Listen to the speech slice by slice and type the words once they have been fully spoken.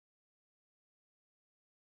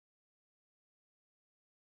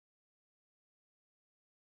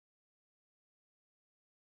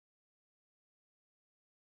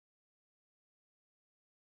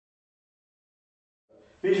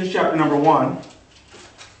Ephesians chapter number 1.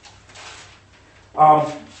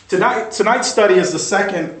 Tonight's study is the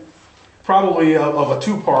second, probably of a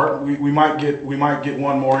two-part. We might get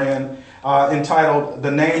one more in, entitled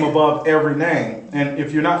 "The Name Above Every Name." And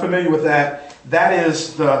if you're not familiar with that, that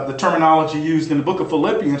is the terminology used in the book of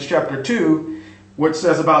Philippians chapter 2, which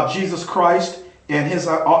says about Jesus Christ and his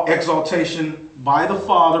exaltation by the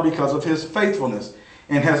Father because of his faithfulness,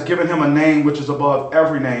 and has given him a name which is above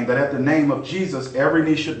every name, that at the name of Jesus every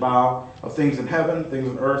knee should bow, of things in heaven, things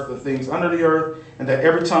on earth, the things under the earth, and that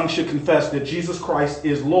every tongue should confess that Jesus Christ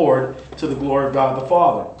is Lord, to the glory of God the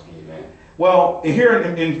Father. Amen. Well, here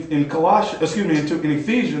in Colossians, in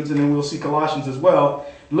Ephesians, and then we'll see Colossians as well.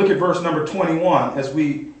 Look at verse number 21 as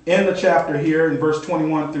we end the chapter here in verse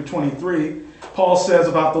 21 through 23. Paul says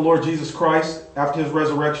about the Lord Jesus Christ after his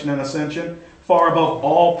resurrection and ascension, far above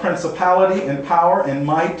all principality and power and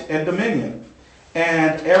might and dominion,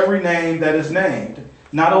 and every name that is named,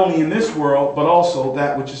 not only in this world, but also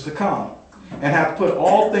that which is to come, and hath put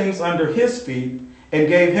all things under his feet, and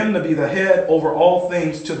gave him to be the head over all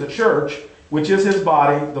things to the church, which is his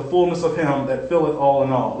body, the fullness of him that filleth all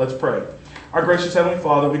in all. Let's pray. Our gracious Heavenly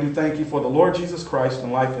Father, we do thank you for the Lord Jesus Christ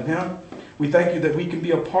and life in him. We thank you that we can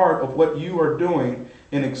be a part of what you are doing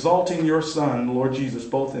in exalting your Son, Lord Jesus,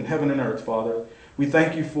 both in heaven and earth, Father. We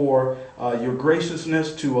thank you for your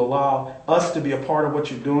graciousness to allow us to be a part of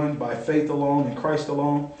what you're doing by faith alone in Christ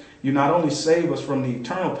alone. You not only save us from the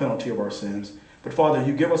eternal penalty of our sins, but Father,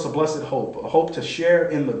 you give us a blessed hope, a hope to share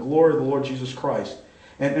in the glory of the Lord Jesus Christ.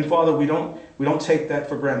 And Father, we don't take that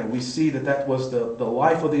for granted. We see that was the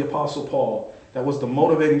life of the Apostle Paul. That was the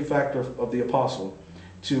motivating factor of the Apostle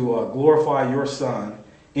to glorify your Son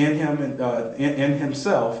in him and in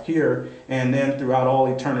himself here and then throughout all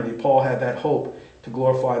eternity. Paul had that hope to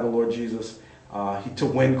glorify the Lord Jesus, to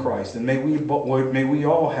win Christ. And may we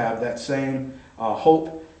all have that same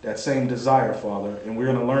hope, that same desire, Father. And we're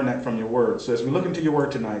going to learn that from your word. So as we look into your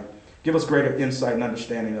word tonight, give us greater insight and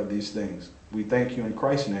understanding of these things. We thank you in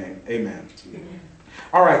Christ's name. Amen. Amen.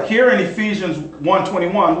 All right, here in Ephesians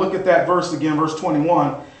 1:21, look at that verse again, verse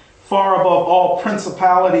 21. Far above all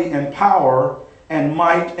principality and power and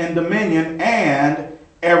might and dominion and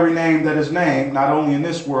every name that is named, not only in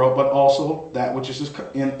this world, but also that which is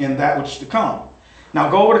in that which is to come. Now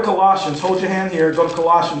go over to Colossians. Hold your hand here. Go to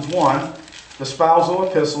Colossians 1, the spousal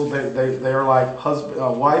epistle. They are like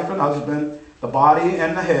husband, wife and husband, the body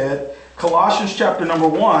and the head. Colossians chapter number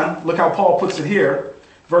 1, look how Paul puts it here.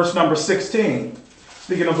 Verse number 16,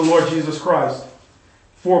 speaking of the Lord Jesus Christ.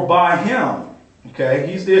 For by him, okay,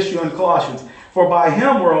 he's the issue in Colossians. For by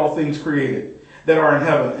him were all things created that are in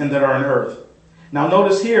heaven and that are in earth. Now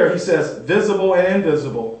notice here he says visible and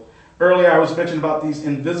invisible. Earlier I was mentioning about these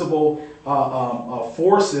invisible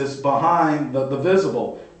forces behind the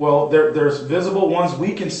visible. Well, there's visible ones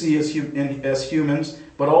we can see as humans,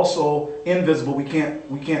 but also invisible we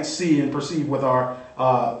can't see and perceive with our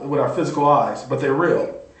physical eyes, but they're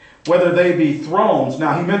real. Whether they be thrones.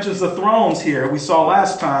 Now he mentions the thrones here. We saw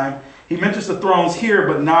last time he mentions the thrones here,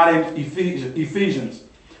 but not in Ephesians,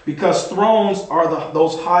 because thrones are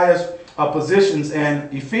those highest positions,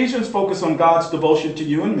 and Ephesians focus on God's devotion to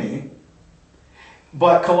you and me,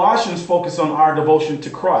 but Colossians focus on our devotion to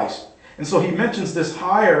Christ. And so he mentions this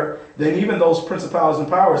higher than even those principalities and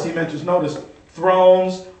powers. He mentions, notice,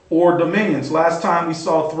 thrones or dominions. Last time we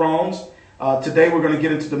saw thrones. Today we're going to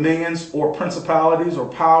get into dominions or principalities or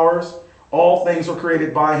powers. All things were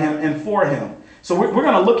created by him and for him. So we're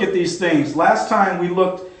going to look at these things. Last time we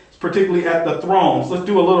looked particularly at the thrones. Let's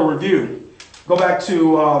do a little review. Go back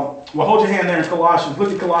to, hold your hand there in Colossians.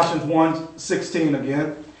 Look at Colossians 1:16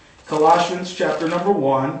 again. Colossians chapter number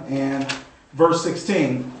 1 and verse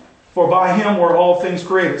 16. For by him were all things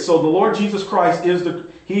created. So the Lord Jesus Christ is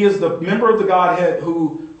the member of the Godhead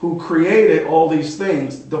who created all these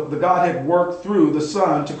things. The Godhead worked through the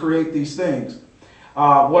Son to create these things.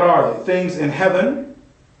 What are they? Things in heaven,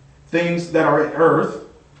 things that are in earth,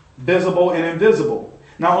 visible and invisible.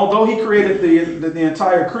 Now, although he created the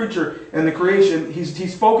entire creature and the creation,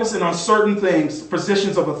 he's focusing on certain things,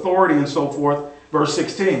 positions of authority and so forth. Verse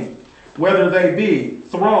 16, whether they be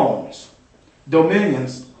thrones,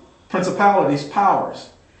 dominions, principalities, powers.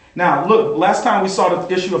 Now, look, last time we saw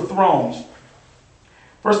the issue of thrones.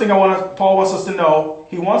 First thing Paul wants us to know,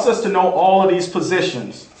 he wants us to know all of these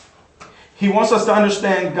positions. He wants us to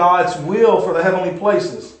understand God's will for the heavenly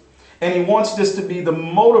places. And he wants this to be the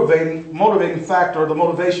motivating factor, the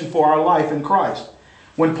motivation for our life in Christ.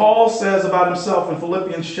 When Paul says about himself in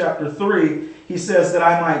Philippians chapter 3, he says that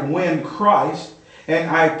I might win Christ. and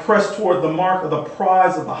I press toward the mark of the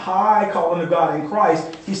prize of the high calling of God in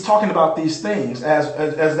Christ. He's talking about these things. As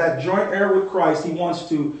that joint heir with Christ, he wants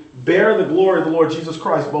to bear the glory of the Lord Jesus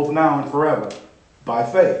Christ both now and forever by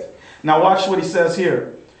faith. Now watch what he says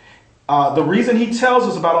here. The reason he tells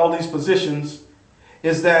us about all these positions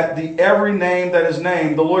is that every name that is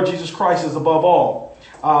named, the Lord Jesus Christ is above all.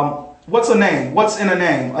 What's a name? What's in a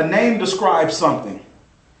name? A name describes something.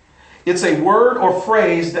 It's a word or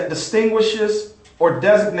phrase that distinguishes or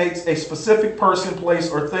designates a specific person, place,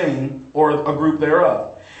 or thing, or a group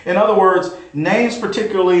thereof. In other words, names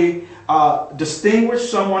particularly distinguish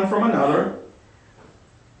someone from another.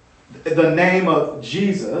 The name of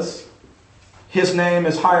Jesus, his name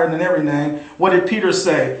is higher than every name. What did Peter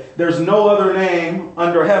say? There's no other name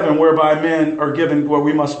under heaven whereby men are given where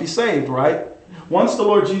we must be saved, right? Once the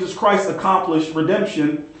Lord Jesus Christ accomplished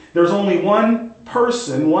redemption, there's only one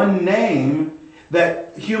person, one name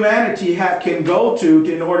that humanity can go to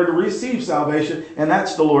in order to receive salvation, and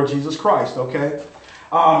that's the Lord Jesus Christ, okay?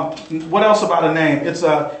 What else about a name? It's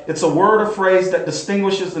a word or phrase that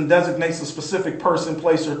distinguishes and designates a specific person,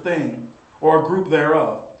 place, or thing, or a group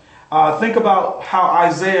thereof. Think about how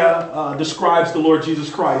Isaiah describes the Lord Jesus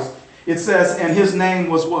Christ. It says, and his name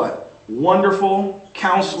was what? Wonderful,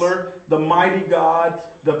 Counselor, the Mighty God,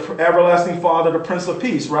 the Everlasting Father, the Prince of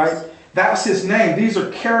Peace, right? That's his name. These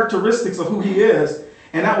are characteristics of who he is.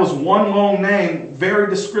 And that was one long name, very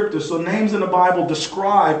descriptive. So names in the Bible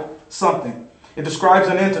describe something. It describes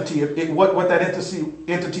an entity, what that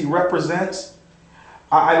entity represents.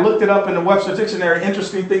 I looked it up in the Webster Dictionary.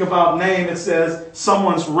 Interesting thing about name, it says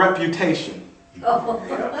someone's reputation.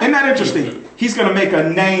 Isn't that interesting? He's going to make a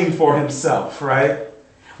name for himself, right?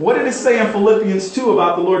 What did it say in Philippians 2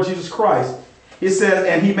 about the Lord Jesus Christ? It says,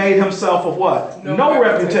 and he made himself of what? No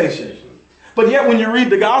reputation. But yet when you read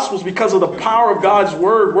the Gospels, because of the power of God's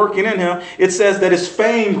word working in him, it says that his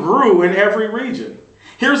fame grew in every region.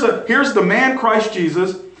 Here's the man Christ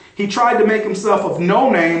Jesus. He tried to make himself of no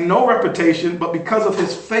name, no reputation, but because of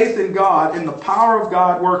his faith in God and the power of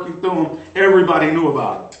God working through him, everybody knew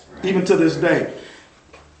about it, even to this day.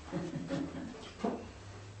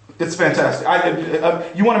 It's fantastic.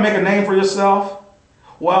 You want to make a name for yourself?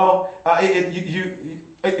 Well,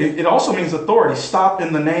 it also means authority. Stop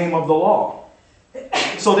in the name of the law.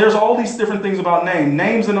 So there's all these different things about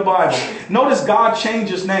names in the Bible. Notice God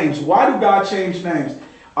changes names. Why do God change names?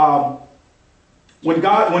 When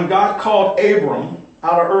God called Abram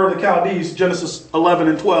out of Ur of the Chaldees, Genesis 11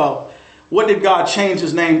 and 12, what did God change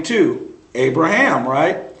his name to? Abraham,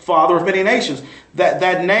 right? Father of many nations.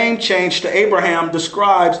 That name change to Abraham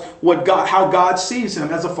describes how God sees him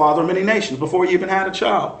as a father of many nations before he even had a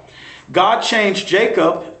child. God changed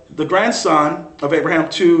Jacob, the grandson of Abraham,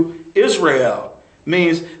 to Israel.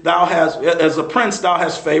 Means as a prince, thou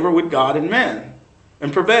hast favor with God and men,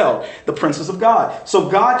 and prevailed. The princes of God. So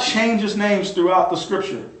God changes names throughout the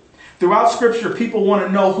Scripture. Throughout Scripture, people want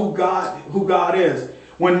to know who God is.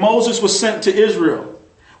 When Moses was sent to Israel,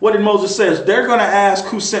 what did Moses say? They're going to ask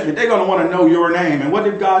who sent me. They're going to want to know your name. And what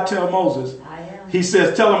did God tell Moses? I am. He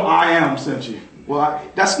says, tell them I am sent you. Well,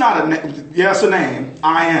 that's not a name. Yes, a name.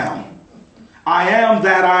 I am. I am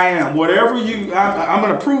that I am. Whatever I'm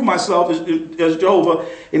going to prove myself as Jehovah.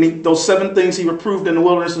 And those 7 things he proved in the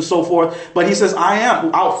wilderness and so forth. But he says, I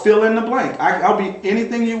am. I'll fill in the blank. I'll be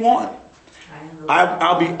anything you want.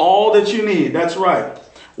 I'll be all that you need. That's right.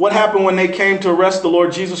 What happened when they came to arrest the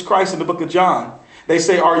Lord Jesus Christ in the book of John? They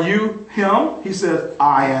say, are you him? He says,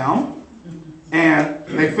 I am. And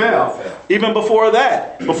they fell. Even before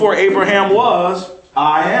that, before Abraham was,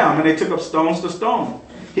 I am. And they took up stones to stone.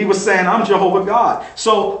 He was saying, I'm Jehovah God.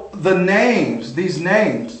 So the names, these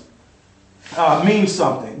names mean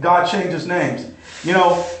something. God changes names. You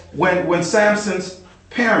know, when Samson's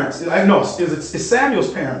parents, it's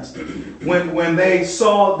Samuel's parents, when they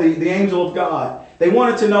saw the angel of God, they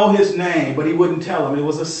wanted to know his name, but he wouldn't tell them. It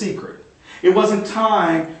was a secret. It wasn't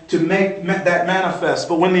time to make that manifest.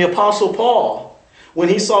 But when the Apostle Paul, when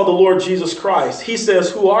he saw the Lord Jesus Christ, he says,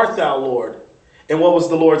 who art thou, Lord? And what was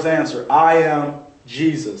the Lord's answer? I am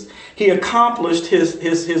Jesus. He accomplished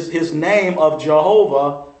his name of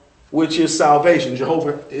Jehovah, which is salvation.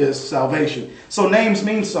 Jehovah is salvation. So names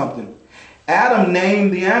mean something. Adam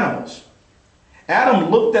named the animals. Adam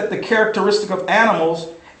looked at the characteristic of animals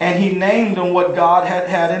and he named them what God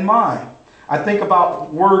had in mind. I think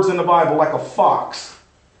about words in the Bible like a fox.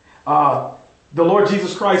 The Lord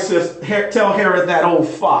Jesus Christ says, tell Herod that old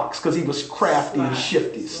fox, because he was crafty and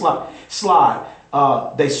shifty, sly.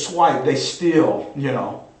 They swipe, they steal, you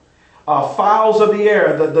know. fowls of the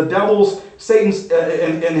air. The devils, Satan's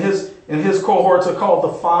and his cohorts are called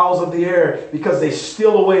the fowls of the air because they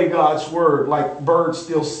steal away God's word like birds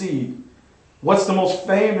steal seed. What's the most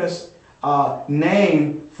famous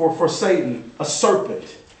name for Satan? A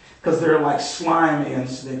serpent. Because they're like slimy and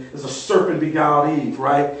there's a serpent beguiled Eve,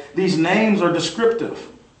 right? These names are descriptive.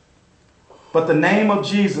 But the name of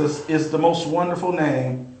Jesus is the most wonderful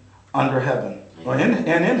name under heaven and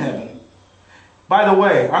in heaven. By the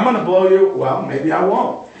way, I'm going to blow you. Well, maybe I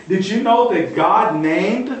won't. Did you know that God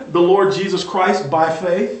named the Lord Jesus Christ by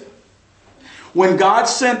faith? When God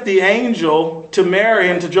sent the angel to Mary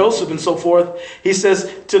and to Joseph and so forth, he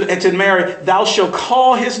says to Mary, thou shalt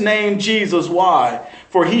call his name Jesus. Why?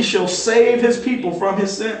 For he shall save his people from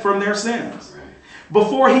their sins.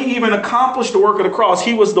 Before he even accomplished the work of the cross,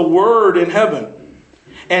 he was the Word in heaven.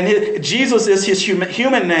 And Jesus is his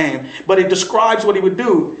human name, but it describes what he would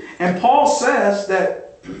do. And Paul says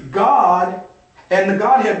that God and the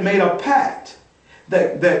Godhead made a pact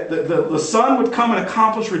that the Son would come and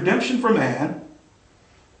accomplish redemption for man.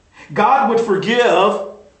 God would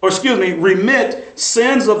remit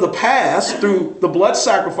sins of the past through the blood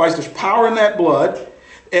sacrifice. There's power in that blood.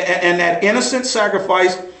 And that innocent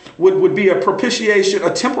sacrifice would be a propitiation,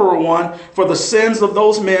 a temporal one, for the sins of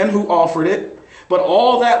those men who offered it. But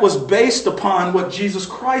all that was based upon what Jesus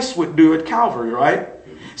Christ would do at Calvary, right?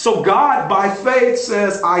 So God, by faith,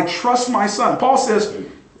 says, I trust my Son. Paul says,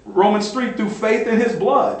 Romans 3, through faith in his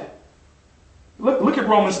blood. Look at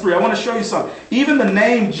Romans 3. I want to show you something. Even the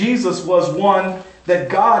name Jesus was one that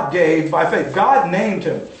God gave by faith. God named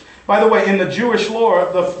him. By the way, in the Jewish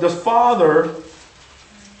law, the father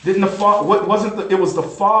didn't it was the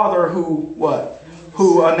father who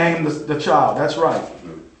named the child. That's right.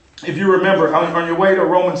 If you remember, on your way to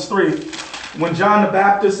Romans 3, when John the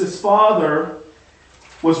Baptist, his father,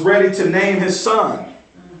 was ready to name his son,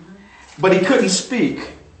 but he couldn't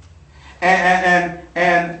speak.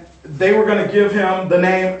 And they were going to give him the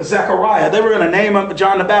name Zechariah. They were going to name him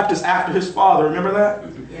John the Baptist after his father. Remember that?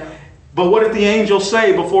 Yeah. But what did the angel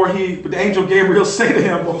say the angel Gabriel say to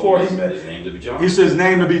him before he met? His name to be John. He says,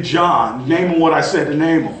 name to be John. Name him what I said to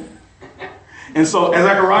name him. And so as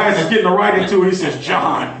Zechariah is getting the writing to, he says,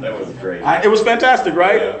 John. That was great. It was fantastic,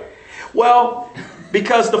 right? Yeah. Well,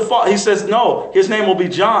 because he says, no, his name will be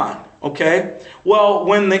John. Okay. Well,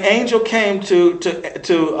 when the angel came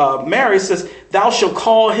to Mary, it says, thou shalt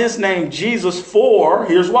call his name Jesus, for,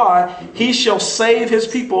 here's why, he shall save his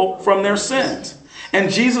people from their sins. And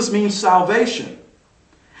Jesus means salvation.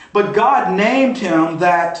 But God named him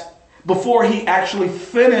that before he actually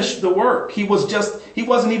finished the work. He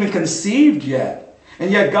wasn't even conceived yet. And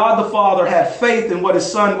yet God the Father had faith in what his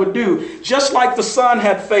Son would do. Just like the Son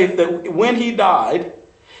had faith that when he died,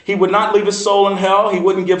 he would not leave his soul in hell. He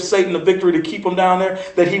wouldn't give Satan the victory to keep him down there.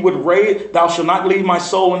 That he would raise, thou shalt not leave my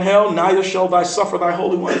soul in hell, neither shall thou suffer thy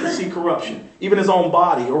Holy One to see corruption. Even his own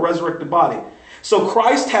body, or resurrected body. So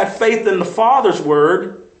Christ had faith in the Father's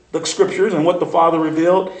word, the scriptures, and what the Father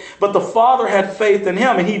revealed. But the Father had faith in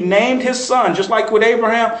him, and he named his Son. Just like with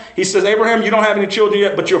Abraham, he says, Abraham, you don't have any children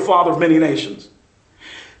yet, but you're father of many nations.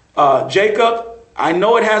 Jacob, I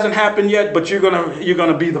know it hasn't happened yet, but you're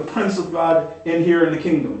gonna be the Prince of God in here in the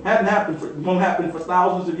kingdom. Won't happen for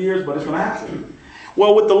thousands of years, but it's going to happen.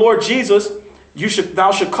 Well, with the Lord Jesus,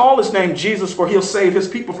 thou should call his name Jesus, for he'll save his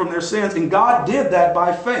people from their sins. And God did that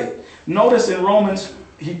by faith. Notice in Romans,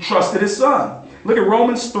 he trusted his Son. Look at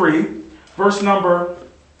Romans 3, verse number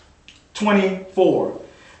 24.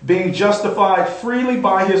 Being justified freely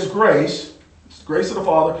by his grace, grace of the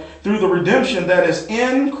Father, through the redemption that is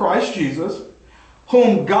in Christ Jesus,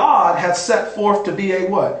 whom God hath set forth to be a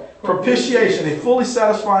what? Propitiation, a fully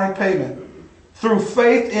satisfying payment, through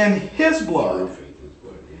faith in his blood,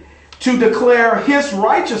 to declare his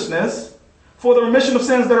righteousness for the remission of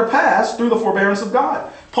sins that are past through the forbearance of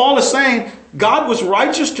God. Paul is saying God was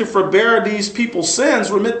righteous to forbear these people's sins,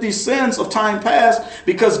 remit these sins of time past,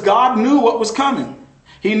 because God knew what was coming.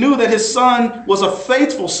 He knew that his Son was a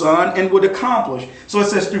faithful Son and would accomplish. So it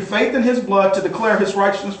says, through faith in his blood, to declare his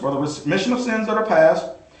righteousness for the remission of sins that are past,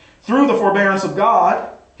 through the forbearance of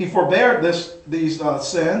God, he forbeared these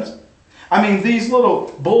sins. I mean, these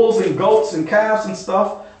little bulls and goats and calves and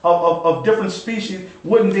stuff of different species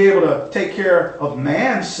wouldn't be able to take care of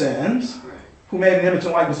man's sins, who made an image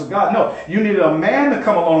and likeness of God. No, you needed a man to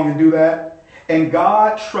come along and do that, and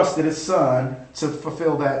God trusted his Son to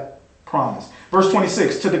fulfill that promise. Verse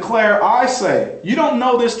 26, to declare, I say, you don't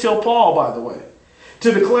know this till Paul, by the way.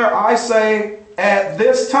 To declare, I say, at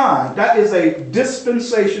this time, that is a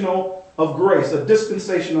dispensational of grace, a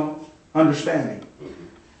dispensational understanding.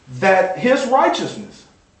 That his righteousness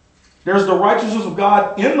There's the righteousness of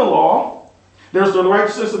God in the law. There's the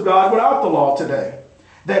righteousness of God without the law today.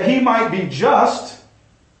 That he might be just,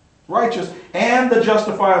 righteous, and the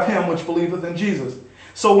justifier of him which believeth in Jesus.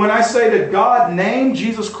 So when I say that God named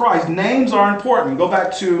Jesus Christ, names are important. Go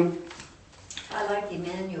back to I like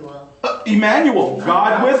Emmanuel. Emmanuel,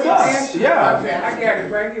 God with us. Yeah. I got it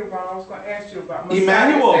right here, Ron. I was going to ask you about Messiah.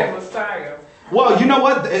 Emmanuel. You said Messiah. Well, you know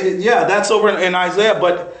what? Yeah, that's over in Isaiah.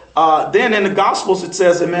 But then in the Gospels it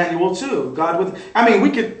says Emmanuel too. God with. I mean, we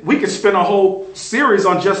could spend a whole series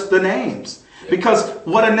on just the names, because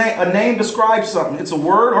what a name describes something. It's a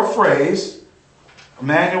word or phrase.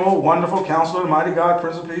 Emmanuel, wonderful Counselor, mighty God,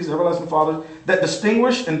 Prince of Peace, everlasting Father, that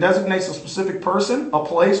distinguishes and designates a specific person, a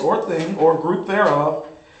place or thing or group thereof,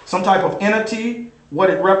 some type of entity, what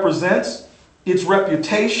it represents, its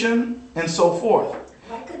reputation, and so forth.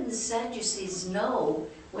 Why couldn't the Sadducees know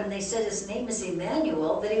when they said his name is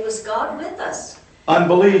Emmanuel that he was God with us?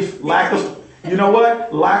 Unbelief, lack of, you know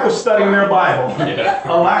what? Lack of studying their Bible.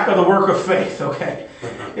 A lack of the work of faith, okay?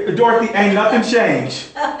 Dorothy, ain't nothing changed.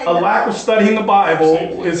 A lack of studying the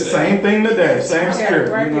Bible is the same thing today, same spirit.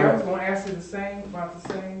 Right you know? here, I was going to ask you the same, about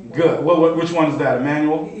the same. Good. Well, which one is that?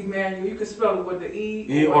 Emmanuel? Emmanuel. You can spell it with the E.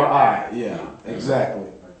 E or I. Yeah, exactly.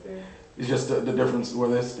 Right there. It's just the difference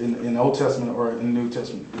whether it's in the Old Testament or in the New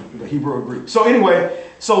Testament, the Hebrew or Greek. So anyway,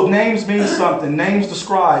 so names mean something. Names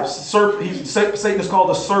describe. Satan is called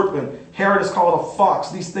a serpent. Herod is called a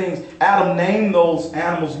fox. These things, Adam named those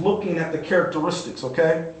animals looking at the characteristics,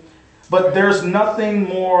 okay? But there's nothing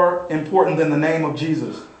more important than the name of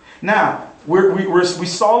Jesus. Now, we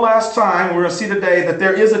saw last time, we're going to see today that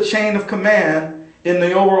there is a chain of command in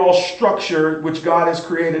the overall structure which God has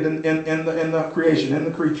created in the creation, in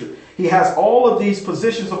the creature. He has all of these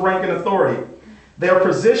positions of rank and authority. There are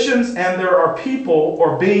positions and there are people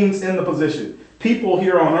or beings in the position. People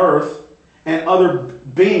here on earth and other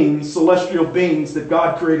beings, celestial beings that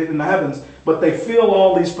God created in the heavens, but they fill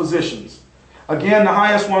all these positions. Again, the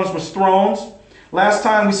highest ones was thrones. Last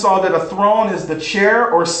time we saw that a throne is the chair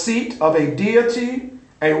or seat of a deity,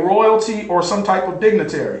 a royalty, or some type of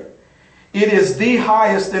dignitary. It is the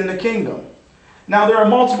highest in the kingdom. Now there are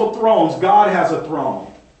multiple thrones. God has a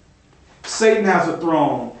throne. Satan has a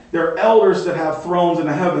throne. There are elders that have thrones in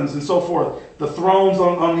the heavens and so forth. The thrones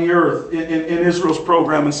on the earth in Israel's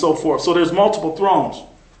program and so forth. So there's multiple thrones.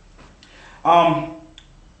 By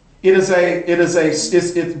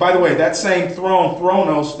the way, that same throne,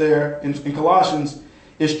 thronos there in Colossians,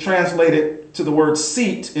 is translated to the word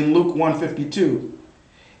seat in Luke 1:52.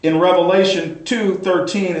 In Revelation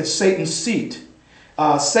 2:13, it's Satan's seat.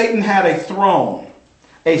 Satan had a throne,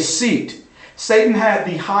 a seat. Satan had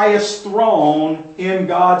the highest throne in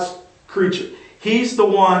God's creature. He's the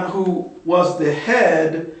one who was the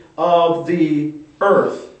head of the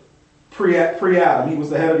earth pre-Adam. He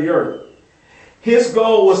was the head of the earth. His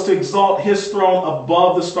goal was to exalt his throne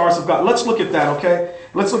above the stars of God. Let's look at that, okay?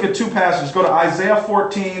 Let's look at two passages. Go to Isaiah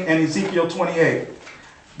 14 and Ezekiel 28.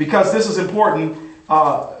 Because this is important.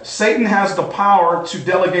 Satan has the power to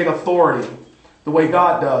delegate authority the way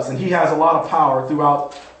God does. And he has a lot of power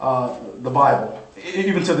throughout the Bible,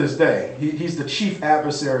 even to this day. He's the chief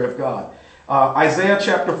adversary of God. Isaiah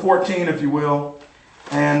chapter 14, if you will,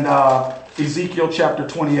 and Ezekiel chapter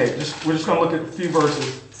 28. We're just going to look at a few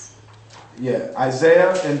verses. Yeah,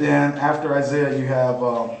 Isaiah, and then after Isaiah you have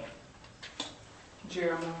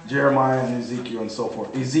Jeremiah and Ezekiel and so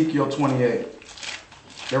forth. Ezekiel 28.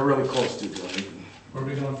 They're really close to each other. Where are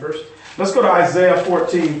we going first? Let's go to Isaiah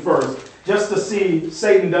 14 first, just to see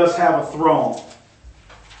Satan does have a throne.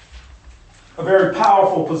 A very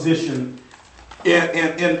powerful position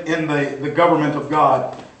in the government of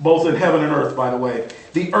God, both in heaven and earth, by the way.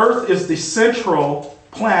 The earth is the central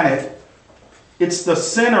planet. It's the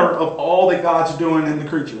center of all that God's doing in the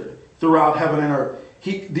creature throughout heaven and earth.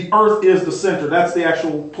 The earth is the center. That's the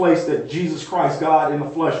actual place that Jesus Christ, God in the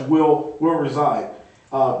flesh, will reside.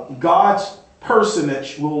 God's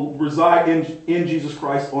personage will reside in Jesus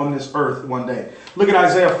Christ on this earth one day. Look at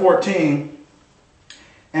Isaiah 14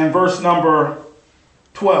 and verse number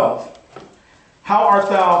 12. How art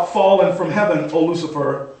thou fallen from heaven, O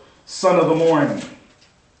Lucifer, son of the morning?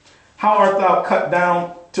 How art thou cut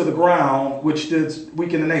down to the ground, which did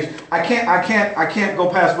weaken the nation? I can't go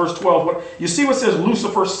past verse 12. You see what says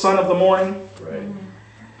Lucifer, son of the morning? Right.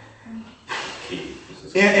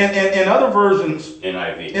 In other versions,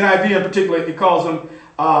 NIV in particular, it calls him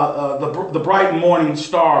the bright morning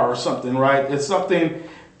star or something, right? It's something,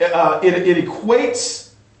 it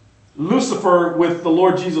equates Lucifer with the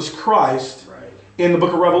Lord Jesus Christ in the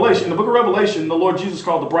book of Revelation. In the book of Revelation, the Lord Jesus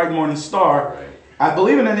called the bright morning star. Right. I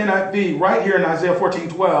believe in an NIV right here in Isaiah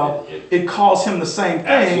 14:12. It calls him the same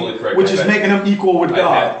thing, which is making him equal with God.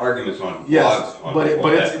 I've had arguments on yes, blogs on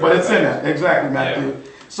but it's in there. Exactly, Matthew.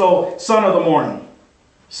 Yeah. So, son of the morning,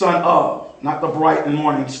 son of, not the bright and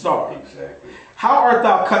morning star. Exactly. How art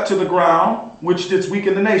thou cut to the ground, which didst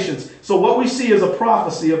weaken the nations? So what we see is a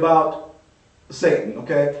prophecy about Satan,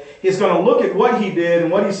 okay? He's going to look at what he did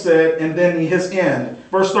and what he said, and then his end.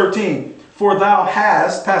 Verse 13. For thou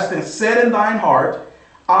hast, past tense, said in thine heart,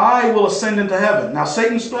 I will ascend into heaven. Now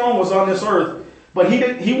Satan's throne was on this earth, but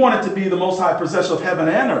he wanted to be the most high possessor of heaven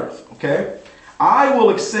and earth. Okay? I will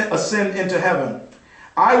ascend into heaven.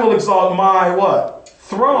 I will exalt my what?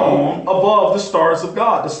 Throne above the stars of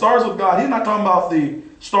God. The stars of God, he's not talking about the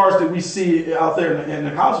stars that we see out there in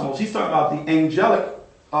the cosmos. He's talking about the angelic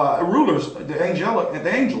rulers, the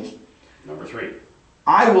angels. Number 3.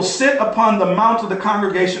 I will sit upon the mount of the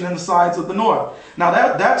congregation in the sides of the north. Now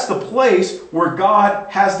that's the place where God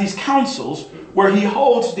has these councils, where he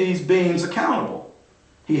holds these beings accountable.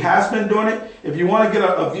 He has been doing it. If you want to get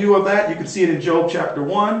a view of that, you can see it in Job chapter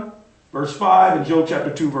 1, verse 5, and Job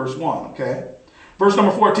chapter 2, verse 1. Okay. Verse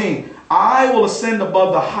number 14. I will ascend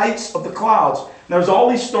above the heights of the clouds. Now, there's all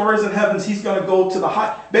these stories in heavens. He's going to go to the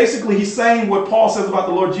high. Basically, he's saying what Paul says about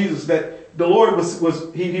the Lord Jesus, that the Lord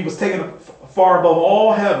was taken far above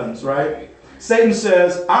all heavens, right? Satan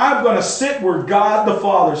says, I'm going to sit where God the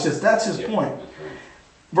Father sits. That's his point.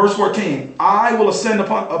 Verse 14, I will ascend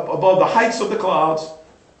above the heights of the clouds.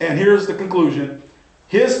 And here's the conclusion.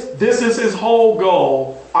 This is his whole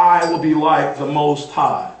goal. I will be like the Most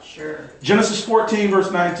High. Sure. Genesis 14,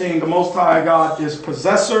 verse 19, the Most High God is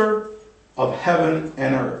possessor of heaven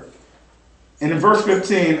and earth. And in verse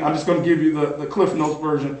 15, I'm just going to give you the Cliff Notes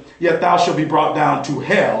version. Yet thou shalt be brought down to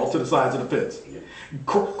hell, to the sides of the pits.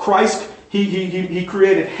 Christ, he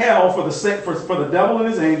created hell for the devil and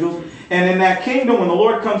his angels. And in that kingdom, when the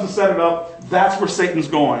Lord comes to set it up, that's where Satan's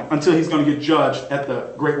going until he's going to get judged at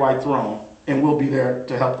the great white throne. And we'll be there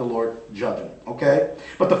to help the Lord judge him. Okay?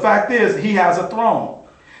 But the fact is, he has a throne.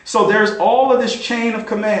 So there's all of this chain of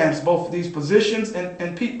commands, both these positions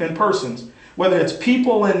and persons, whether it's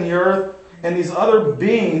people in the earth, and these other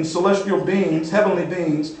beings, celestial beings, heavenly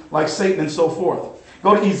beings, like Satan and so forth.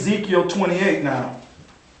 Go to Ezekiel 28 now.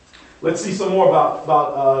 Let's see some more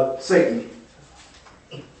about Satan.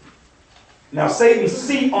 Now, Satan's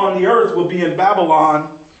seat on the earth will be in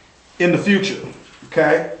Babylon in the future.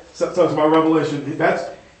 Okay? So it's about Revelation.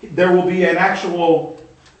 There will be an actual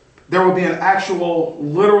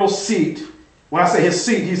literal seat. When I say his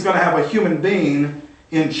seat, he's going to have a human being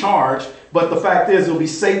in charge. But the fact is, it'll be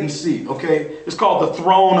Satan's seat, okay? It's called the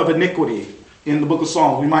throne of iniquity in the book of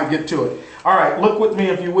Psalms. We might get to it. All right, look with me,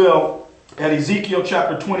 if you will, at Ezekiel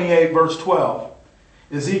chapter 28, verse 12.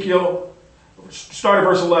 Ezekiel, start at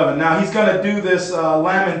verse 11. Now, he's going to do this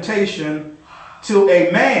lamentation to a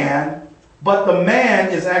man, but the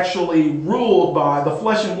man is actually ruled by, the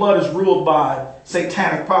flesh and blood is ruled by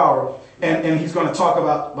satanic power. And he's going to talk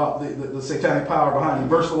about the satanic power behind it.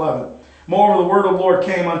 Verse 11. Moreover, the word of the Lord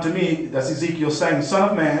came unto me, that's Ezekiel saying, Son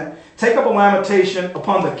of man, take up a lamentation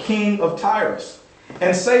upon the king of Tyrus,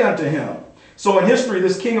 and say unto him. So in history,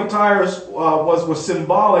 this king of Tyrus was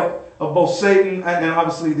symbolic of both Satan and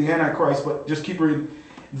obviously the Antichrist, but just keep reading.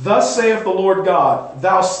 Thus saith the Lord God,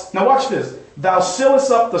 now watch this, thou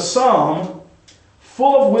sealest up the sum,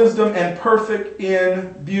 full of wisdom and perfect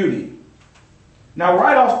in beauty. Now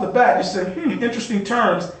right off the bat, you say, interesting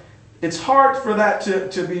terms. It's hard for that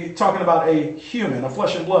to be talking about a human, a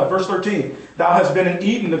flesh and blood. Verse 13, thou hast been in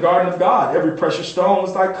Eden, the garden of God. Every precious stone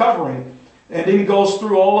was thy covering. And then he goes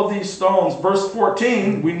through all of these stones. Verse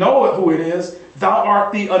 14, we know who it is. Thou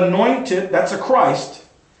art the anointed, that's a Christ.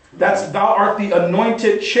 Thou art the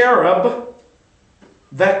anointed cherub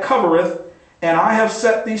that covereth, and I have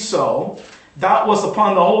set thee so. Thou wast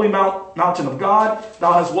upon the holy mountain of God.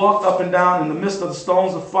 Thou hast walked up and down in the midst of the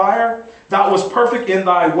stones of fire. Thou wast perfect in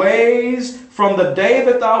thy ways from the day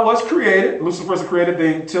that thou wast created. Lucifer is a created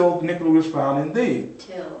being till iniquity was found in thee.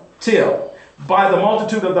 Till. By the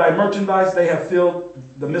multitude of thy merchandise they have filled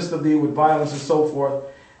the midst of thee with violence and so forth.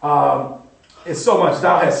 It's so much.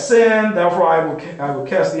 Thou hast sinned, therefore I will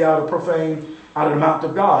cast thee out of profane, out of the mount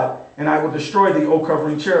of God, and I will destroy thee, O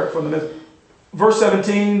covering cherub, from the midst. Verse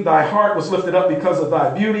 17, thy heart was lifted up because of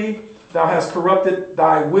thy beauty. Thou hast corrupted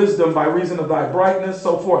thy wisdom by reason of thy brightness,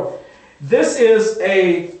 so forth. This is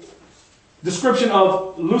a description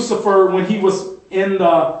of Lucifer when he was in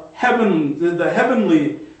the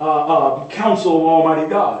heavenly council of Almighty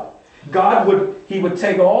God. He would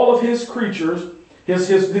take all of his creatures his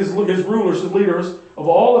rulers, his leaders of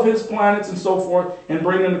all of his planets and so forth, and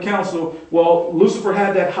bring them to council. Well, Lucifer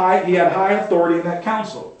had he had high authority in that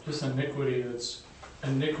council. Just iniquity, that's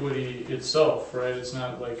iniquity itself, right? It's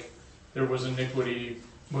not like there was iniquity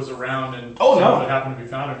was around and what happened to be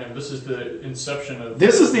found in him. This is the inception of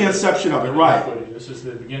This is the inception of it, right? Iniquity. This is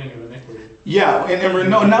the beginning of iniquity. Yeah, and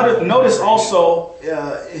notice also,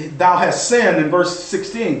 thou hast sinned in verse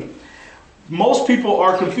 16. Most people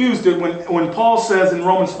are confused when Paul says in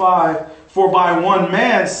Romans 5, for by one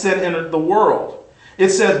man sin entered the world. It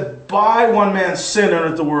says, by one man sin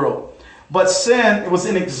entered the world. But sin was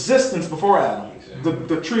in existence before Adam.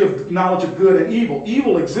 The tree of knowledge of good and evil.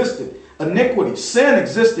 Evil existed. Iniquity, sin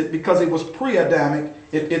existed because it was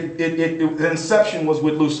pre-Adamic. The inception was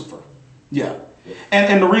with Lucifer. Yeah.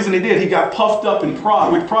 And the reason he did, he got puffed up in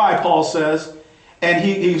pride, with pride, Paul says. And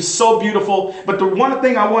he's so beautiful. But the one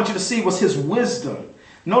thing I want you to see was his wisdom.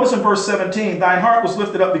 Notice in verse 17, thine heart was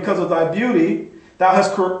lifted up because of thy beauty. Thou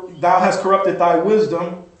hast corrupted thy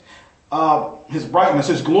wisdom. His brightness,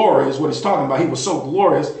 his glory is what he's talking about. He was so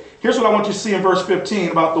glorious. Here's what I want you to see in verse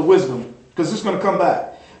 15 about the wisdom. Because this is going to come back.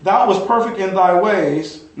 Thou was perfect in thy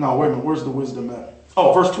ways. No, wait a minute. Where's the wisdom at?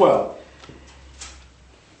 Oh, verse 12.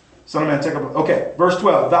 Son of man, take up. Okay, verse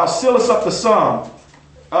 12. Thou sealest up the sum.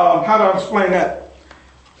 How do I explain that?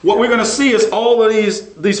 What we're going to see is all of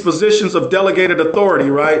these positions of delegated authority,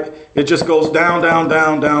 right? It just goes down, down,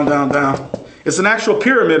 down, down, down, down. It's an actual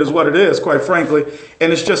pyramid is what it is, quite frankly.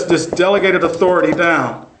 And it's just this delegated authority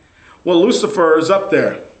down. Well, Lucifer is up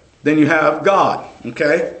there. Then you have God,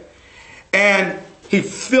 okay? And he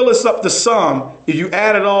filleth up the sum. If you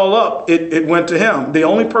add it all up, it went to him. The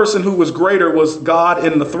only person who was greater was God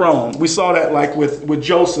in the throne. We saw that like with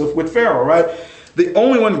Joseph, with Pharaoh, right? The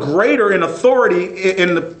only one greater in authority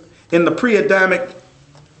in the pre-Adamic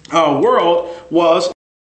world was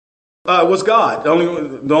God. The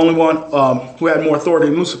only one who had more authority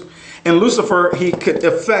than Lucifer. And Lucifer, he could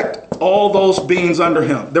affect all those beings under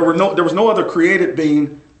him. There was no other created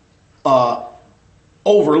being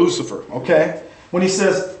over Lucifer. Okay, when he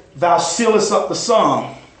says, "Thou sealest up the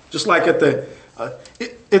sum," just like at the,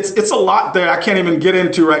 it's a lot there. I can't even get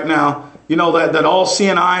into right now. You know that all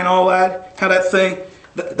seeing eye and all that, how that thing,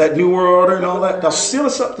 that new world order and all that. Thou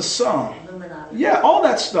sealest up the sum. Yeah, all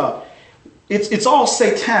that stuff. It's all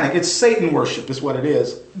satanic. It's Satan worship is what it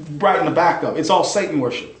is. Right in the back of it. It's all Satan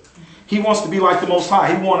worship. He wants to be like the Most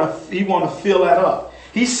High. He want to fill that up.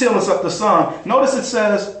 He sealeth up the sum. Notice it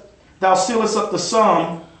says, "Thou sealest up the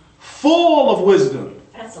sum, full of wisdom."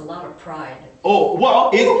 That's a lot of pride. Oh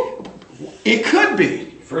well, it could be.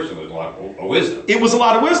 First, it was a lot of wisdom. It was a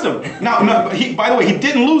lot of wisdom. Now, by the way, he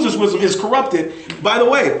didn't lose his wisdom. It's corrupted. By the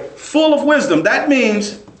way, full of wisdom. That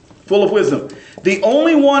means full of wisdom. The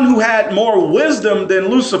only one who had more wisdom than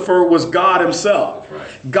Lucifer was God himself. That's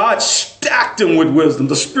right. God stacked him with wisdom.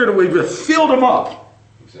 The Spirit of wisdom filled him up.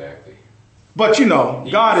 Exactly. But you know,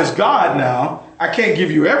 God is God now. I can't give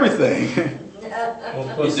you everything.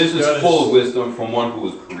 Well, This is full of wisdom from one who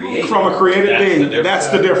was created. From a created being. That's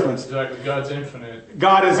the difference. Exactly. God's infinite.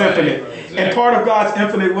 God is infinite. Right, exactly. And part of God's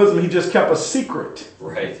infinite wisdom, he just kept a secret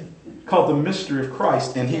Right. called the mystery of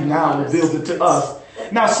Christ. And he now reveals it to us.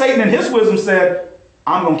 Now, Satan in his wisdom said,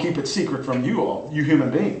 I'm going to keep it secret from you all, you human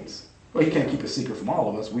beings. Well, he can't keep it secret from all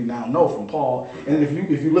of us. We now know from Paul. And if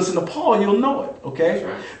you listen to Paul, you'll know it. Okay? That's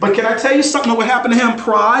right. But can I tell you something that would happen to him?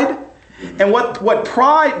 Pride. And what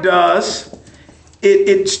pride does,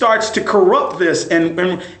 it starts to corrupt this.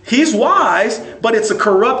 And he's wise, but it's a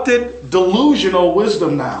corrupted, delusional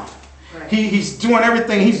wisdom now. Right. He's doing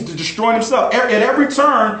everything. He's destroying himself. At every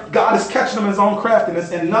turn, God is catching him in his own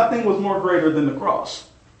craftiness. And nothing was more greater than the cross.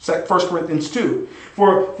 1 Corinthians 2.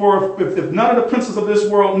 For if none of the princes of this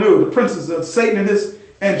world knew, the princes of Satan and his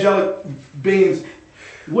angelic beings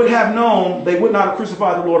would have known, they would not have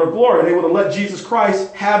crucified the Lord of glory. They would have let Jesus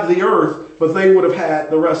Christ have the earth, but they would have had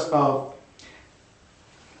the rest of.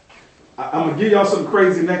 I'm going to give y'all something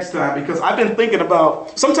crazy next time, because I've been thinking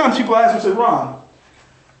about, sometimes people ask me, say, Ron,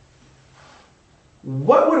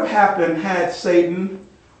 what would have happened had Satan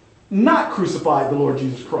not crucified the Lord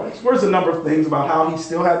Jesus Christ? There's a number of things about how he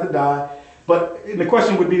still had to die. But the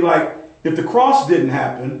question would be like, if the cross didn't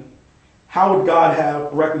happen, how would God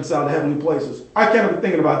have reconciled the heavenly places? I can't even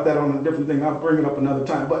thinking about that on a different thing. I'll bring it up another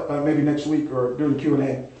time, but maybe next week or during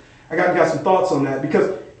Q&A. I got some thoughts on that,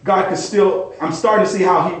 because God could still, I'm starting to see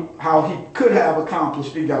how he could have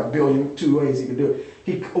accomplished, he got a billion, 2 ways he could do it.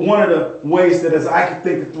 One of the ways that as I could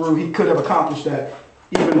think it through, he could have accomplished that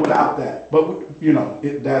even without that. But, you know,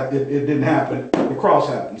 it didn't happen. The cross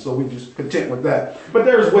happened, so we just content with that. But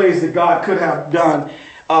there's ways that God could have done.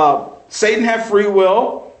 Satan had free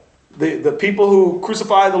will. The people who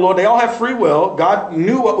crucified the Lord, they all have free will. God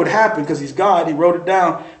knew what would happen because he's God. He wrote it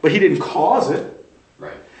down, but he didn't cause it.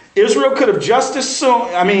 Right. Israel could have just as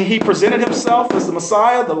soon, he presented himself as the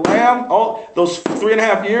Messiah, the Lamb, all those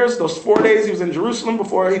 3.5 years, those 4 days he was in Jerusalem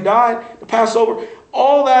before he died, the Passover,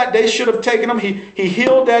 all that, they should have taken him. He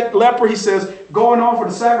healed that leper. He says, go and offer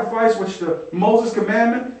the sacrifice, which Moses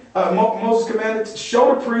commanded to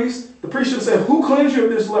show the priest. The priest should have said, who cleansed you of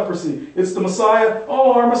this leprosy? It's the Messiah.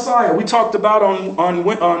 Oh, our Messiah. We talked about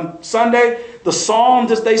on Sunday, the psalm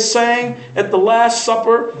that they sang at the Last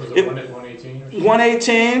Supper. Was it 118?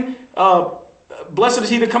 118. Blessed is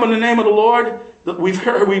he that come in the name of the Lord. We've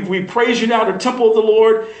heard, we praise you now, the temple of the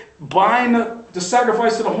Lord. Bind the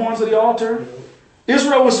sacrifice to the horns of the altar.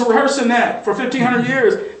 Israel was rehearsing that for 1,500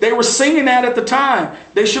 years. They were singing that at the time.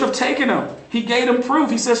 They should have taken him. He gave them proof.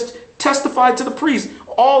 He says, testify to the priest.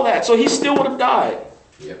 All that. So he still would have died.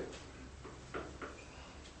 Yep.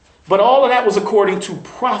 But all of that was according to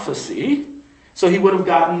prophecy. So he would have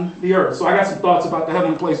gotten the earth. So I got some thoughts about the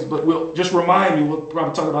heavenly places, but we'll just remind me. We'll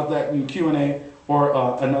probably talk about that in Q&A or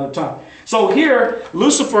another time. So here,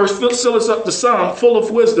 Lucifer fills up the psalm full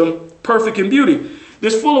of wisdom, perfect in beauty.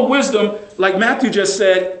 This full of wisdom, like Matthew just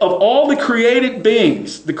said, of all the created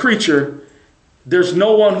beings, the creature, there's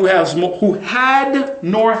no one who had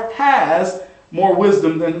nor has more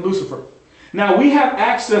wisdom than Lucifer. Now, we have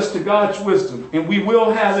access to God's wisdom, and we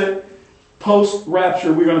will have it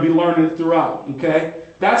post-rapture. We're going to be learning it throughout, okay?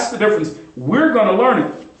 That's the difference. We're going to learn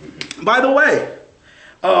it. By the way,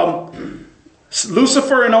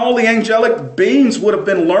 Lucifer and all the angelic beings would have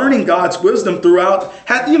been learning God's wisdom throughout.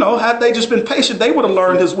 Had they just been patient, they would have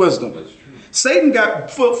learned his wisdom. Satan got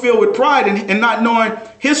filled with pride and not knowing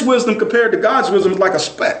his wisdom compared to God's wisdom is like a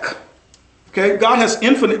speck. Okay, God has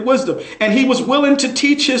infinite wisdom, and he was willing to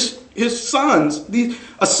teach his sons.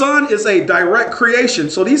 A son is a direct creation,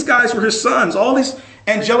 so these guys were his sons. All these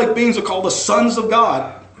angelic beings are called the sons of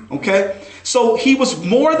God. Okay, so he was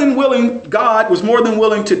more than willing. God was more than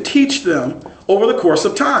willing to teach them over the course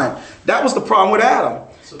of time. That was the problem with Adam.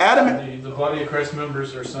 So Adam, the body of Christ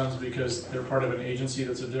members are sons because they're part of an agency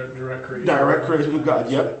that's a direct creation. Direct creation of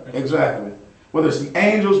God. Yep, exactly. Whether it's the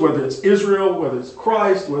angels, whether it's Israel, whether it's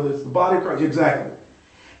Christ, whether it's the body of Christ. Exactly.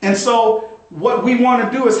 And so what we want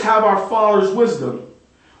to do is have our Father's wisdom.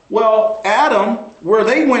 Well, Adam, where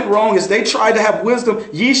they went wrong is they tried to have wisdom.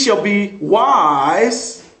 Ye shall be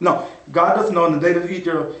wise. No, God doesn't know in the day that you eat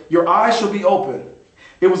your eyes shall be open.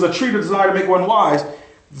 It was a tree to desire to make one wise.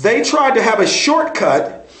 They tried to have a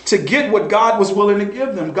shortcut to get what God was willing to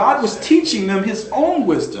give them. God was teaching them his own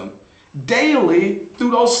wisdom. Daily,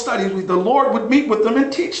 through those studies, the Lord would meet with them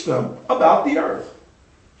and teach them about the earth,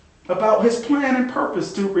 about his plan and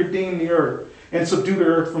purpose to redeem the earth and subdue the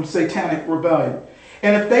earth from satanic rebellion.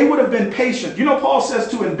 And if they would have been patient, Paul says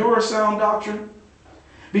to endure sound doctrine,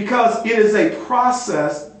 because it is a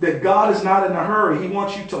process that God is not in a hurry. He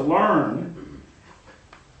wants you to learn.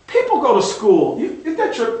 People go to school.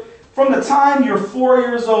 From the time you're 4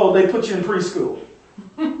 years old, they put you in preschool.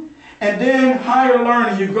 And then higher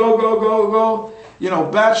learning, you go.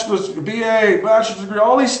 Bachelor's, BA, bachelor's degree,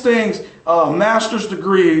 all these things, master's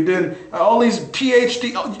degree, then all these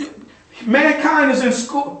PhD. Mankind is in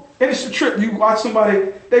school. And it's a trip. You watch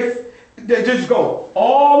somebody, they just go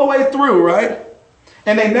all the way through, right?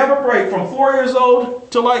 And they never break from 4 years old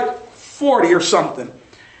to like 40 or something.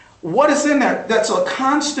 What is in there? That's a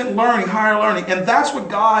constant learning, higher learning. And that's what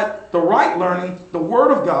God, the right learning, the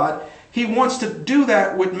Word of God, he wants to do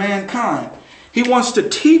that with mankind. He wants to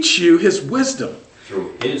teach you his wisdom.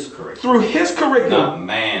 Through his curriculum. Through his curriculum. Not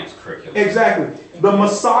man's curriculum. Exactly. The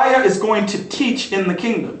Messiah is going to teach in the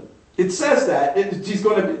kingdom. It says that.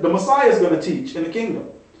 The Messiah is going to teach in the kingdom.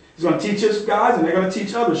 He's going to teach his guys and they're going to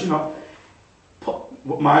teach others.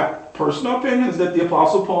 My personal opinion is that the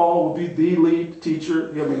Apostle Paul will be the lead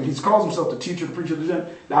teacher. He calls himself the teacher, the preacher, the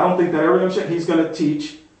gentleman. I don't think that ever going to change. He's going to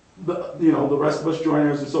teach the rest of us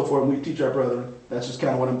joint-heirs and so forth, and we teach our brethren. That's just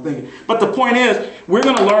kind of what I'm thinking. But the point is, we're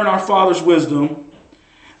going to learn our Father's wisdom.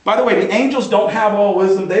 By the way, the angels don't have all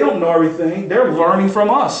wisdom. They don't know everything. They're learning from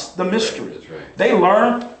us the mystery. That's right. They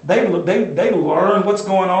learn. They learn what's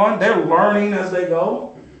going on. They're learning as they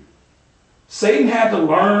go. Satan had to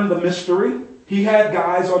learn the mystery. He had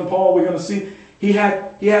guys on Paul. We're going to see. He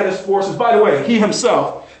had his forces. By the way, he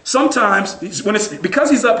himself. Sometimes, because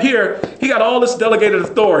he's up here, he got all this delegated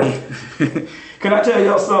authority. Can I tell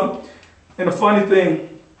y'all something? And the funny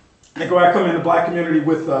thing, I come in the black community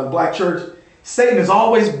with the black church. Satan is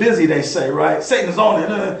always busy, they say, right? Satan is on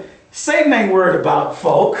it. Satan ain't worried about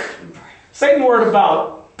folk. Satan worried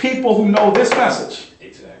about people who know this message.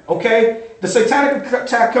 Exactly. Okay? The satanic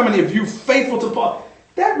attack coming, if you're faithful to Paul,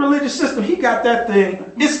 That religious system, he got that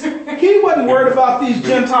thing. He wasn't worried about these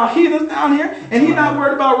Gentile heathens down here, and he's not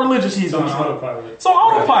worried about religious It's on heathens. autopilot. It's on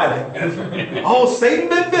autopilot. Oh, Satan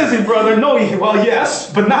been busy, brother. No, well,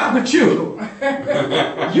 yes, but not with you.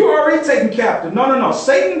 You're already taken captive. No.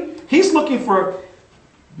 Satan, he's looking for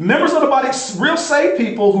members of the body, real saved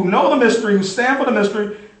people who know the mystery, who stand for the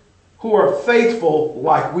mystery, who are faithful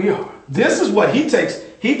like we are. This is what he takes.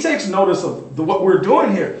 He takes notice of what we're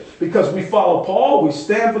doing here because we follow Paul. We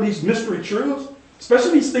stand for these mystery truths,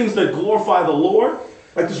 especially these things that glorify the Lord,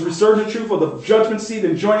 like this resurgent truth of the judgment seat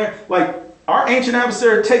and joint. Like our ancient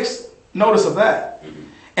adversary takes notice of that.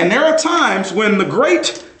 And there are times when the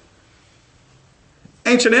great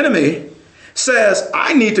ancient enemy says,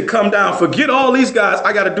 I need to come down, forget all these guys,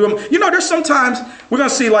 I got to do them. You know, there's sometimes we're going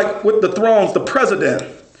to see, like with the thrones, the president.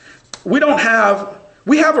 We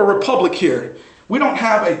have a republic here. We don't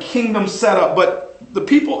have a kingdom set up, but the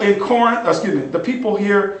people in Corinth, the people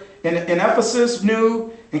here in Ephesus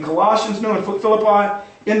knew, in Colossians knew, in Philippi,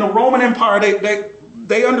 in the Roman Empire,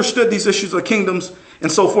 they understood these issues of kingdoms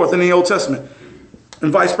and so forth in the Old Testament.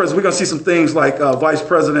 And vice president, we're going to see some things like vice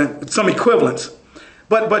president, some equivalents.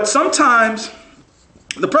 But sometimes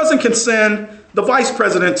the president can send the vice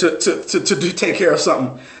president to take care of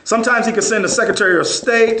something. Sometimes he can send the secretary of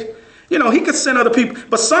state. You know, he could send other people.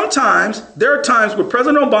 But sometimes there are times where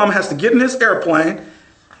President Obama has to get in his airplane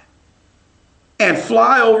and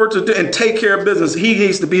fly over and take care of business. He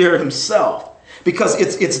needs to be here himself because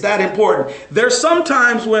it's that important. There's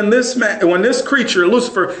sometimes when this creature,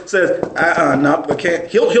 Lucifer, says, no, I can't.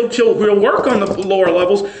 He'll work on the lower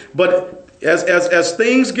levels, but as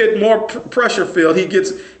things get more pressure filled,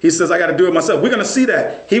 he says, I got to do it myself. We're going to see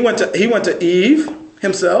that. He went to Eve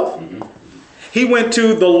himself. Mm-hmm. He went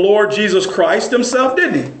to the Lord Jesus Christ himself,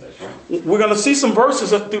 didn't he? That's right. We're going to see some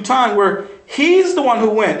verses through time where he's the one who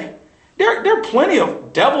went. There are plenty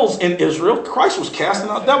of devils in Israel. Christ was casting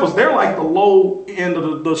out devils. They're like the low end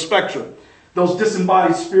of the spectrum. Those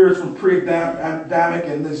disembodied spirits from pre-Adamic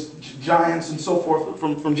and these giants and so forth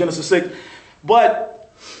from Genesis 6.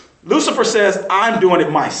 But Lucifer says, I'm doing it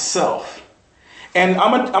myself. And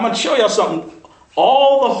I'm going to show y'all something.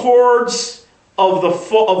 All the hordes of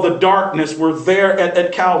the darkness were there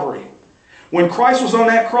at Calvary. When Christ was on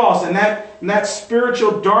that cross and that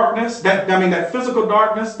spiritual darkness, that physical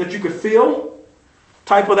darkness that you could feel,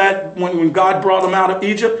 type of that when God brought them out of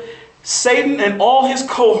Egypt, Satan and all his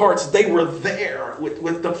cohorts, they were there with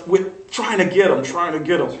trying to get them.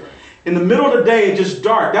 Right. In the middle of the day, just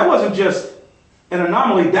dark. That wasn't just an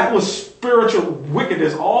anomaly. That was spiritual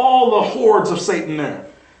wickedness. All the hordes of Satan there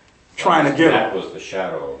trying to get them. That was the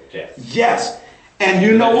shadow of death. Yes. And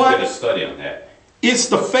you know what? I did a study on that. It's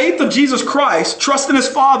the faith of Jesus Christ, trusting his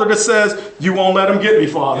Father, that says, you won't let him get me,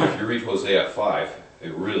 Father. If you read Hosea 5,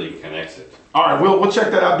 it really connects it. All right, we'll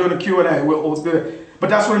check that out during the Q&A. We'll do it.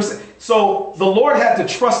 But that's what I'm saying. So the Lord had to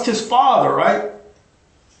trust his Father, right?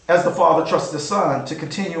 As the Father trusts the Son to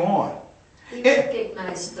continue on. He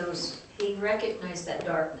recognized that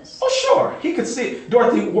darkness. Oh, sure. He could see it.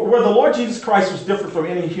 Dorothy, where the Lord Jesus Christ was different from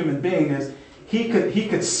any human being is he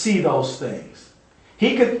could see those things.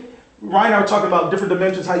 Ryan and I were talking about different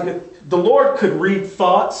dimensions, the Lord could read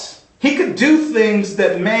thoughts. He could do things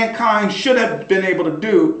that mankind should have been able to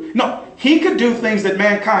do. No, he could do things that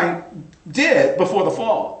mankind did before the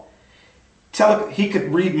fall. He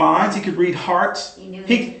could read minds. He could read hearts. He knew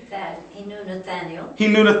Nathaniel. He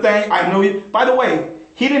knew Nathaniel. I knew you. By the way,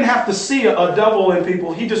 he didn't have to see a devil in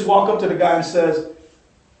people. He just walked up to the guy and says,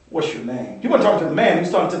 what's your name? He wasn't talking to the man. He was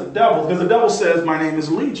talking to the devil because the devil says, my name is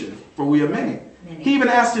Legion, for we are many. He even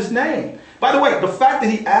asked his name. By the way, the fact that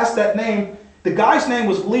he asked that name, the guy's name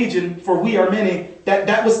was Legion, for we are many.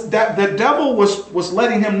 The devil was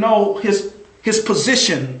letting him know his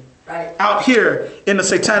position right out here in the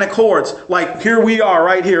satanic hordes. Like, here we are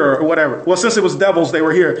right here or whatever. Well, since it was devils, they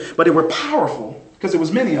were here. But they were powerful because there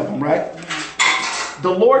was many of them, right?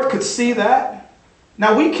 The Lord could see that.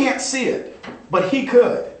 Now, we can't see it, but he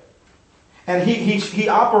could. And he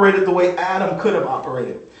operated the way Adam could have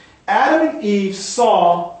operated. Adam and Eve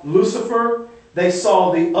saw Lucifer. They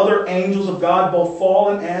saw the other angels of God, both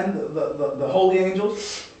fallen and the holy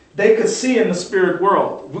angels. They could see in the spirit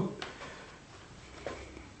world.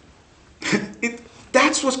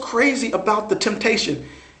 That's what's crazy about the temptation.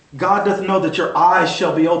 God doesn't know that your eyes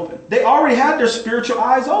shall be open. They already had their spiritual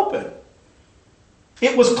eyes open.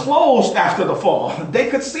 It was closed after the fall. They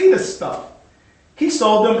could see this stuff. He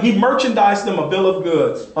sold them. He merchandised them a bill of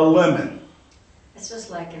goods, a lemon. It's just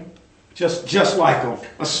like him. Just like him.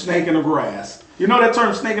 A snake in the grass. You know that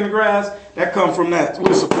term, snake in the grass? That comes from that.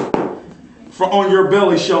 For on your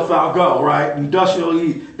belly shalt thou go, right? And dust you'll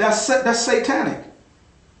eat. That's satanic.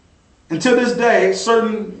 And to this day,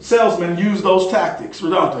 certain salesmen use those tactics,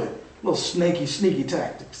 don't they? Little snaky, sneaky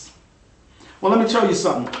tactics. Well, let me tell you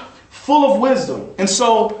something. Full of wisdom. And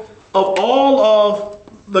so, of all of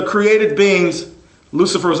the created beings,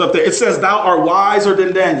 Lucifer is up there. It says, thou art wiser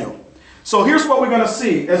than Daniel. So here's what we're going to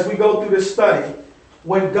see as we go through this study.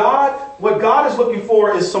 What God is looking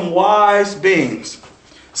for is some wise beings.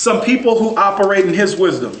 Some people who operate in his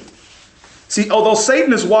wisdom. See, although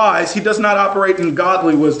Satan is wise, he does not operate in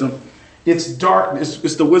godly wisdom. It's darkness.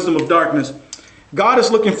 It's the wisdom of darkness. God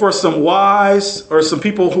is looking for some wise or some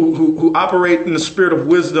people who operate in the spirit of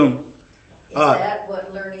wisdom. Is that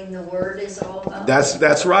what learning the word is all about?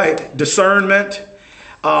 That's right. Discernment,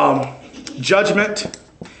 judgment.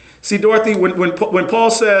 See, Dorothy, when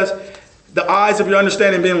Paul says the eyes of your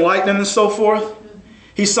understanding being enlightened and so forth,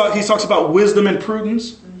 he talks about wisdom and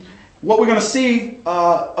prudence. What we're going to see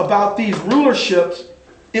about these rulerships,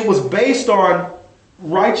 it was based on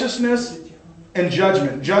righteousness and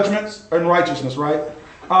judgment. Judgments and righteousness, right?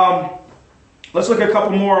 Let's look at a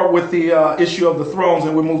couple more with the issue of the thrones,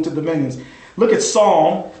 and we'll move to dominions. Look at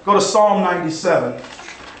Psalm. Go to Psalm 97.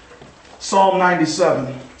 Psalm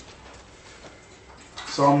 97.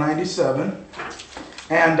 Psalm 97.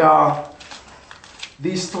 And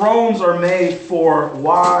these thrones are made for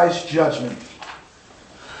wise judgment.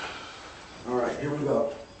 All right, here we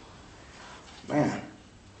go. Man.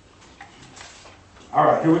 All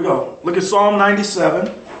right, here we go. Look at Psalm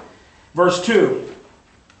 97, verse 2.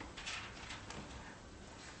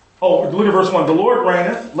 Oh, look at verse 1. The Lord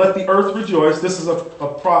reigneth, let the earth rejoice. This is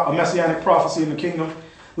a messianic prophecy in the kingdom.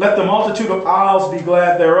 Let the multitude of isles be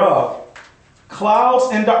glad thereof. Clouds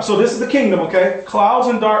and darkness. So this is the kingdom, okay? Clouds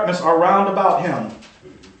and darkness are round about him.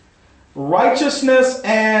 Righteousness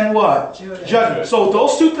and what? Judgment. So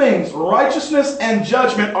those two things, righteousness and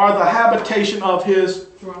judgment, are the habitation of his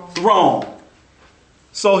throne.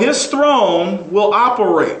 So his throne will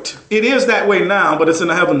operate. It is that way now, but it's in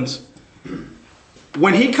the heavens.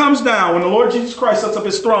 When he comes down, when the Lord Jesus Christ sets up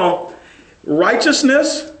his throne,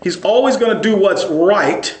 righteousness, he's always going to do what's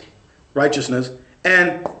right, righteousness,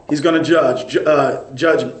 and he's going to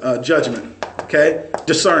judgment, okay?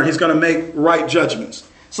 Discern. He's going to make right judgments.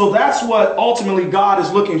 So that's what ultimately God is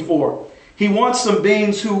looking for. He wants some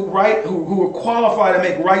beings who are qualified to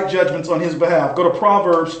make right judgments on his behalf. Go to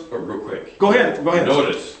Proverbs. But real quick. Go ahead.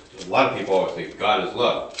 Notice, a lot of people always say God is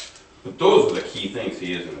love. But those are the key things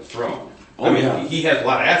he is in his throne. He has a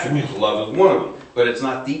lot of attributes. Love is one of them. But it's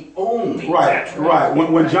not the only attribute. Right.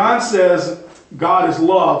 When John says God is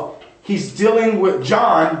love, he's dealing with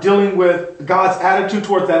God's attitude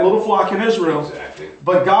towards that little flock in Israel. Exactly.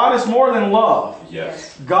 But God is more than love.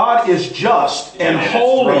 Yes. God is just and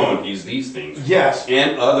holy. Throne, he's these things. Yes.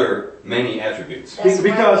 And other many attributes. That's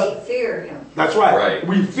why we fear him. That's right. Right.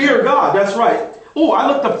 We fear God. That's right. Oh, I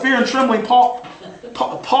looked up fear and trembling. Paul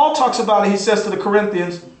talks about it. He says to the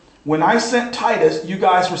Corinthians, when I sent Titus, you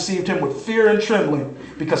guys received him with fear and trembling,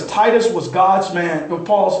 because Titus was God's man,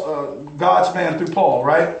 God's man through Paul,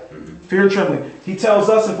 right? Mm-hmm. Fear and trembling. He tells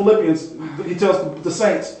us in Philippians, he tells the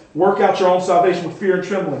saints, work out your own salvation with fear and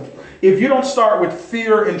trembling. If you don't start with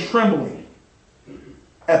fear and trembling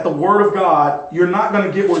at the word of God, you're not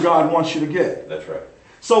going to get where God wants you to get. That's right.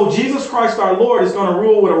 So Jesus Christ our Lord is going to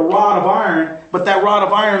rule with a rod of iron, but that rod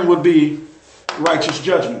of iron would be righteous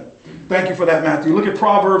judgment. Thank you for that, Matthew. Look at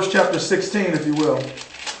Proverbs chapter 16, if you will.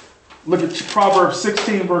 Look at Proverbs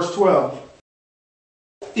 16, verse 12.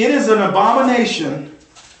 It is an abomination.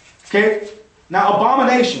 Okay? Now,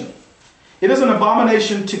 abomination. It is an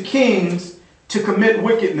abomination to kings to commit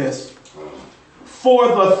wickedness. For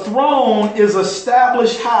the throne is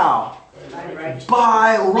established how?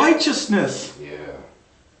 By righteousness. Yeah.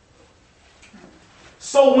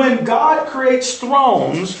 So when God creates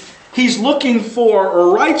thrones, he's looking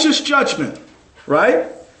for righteous judgment, right?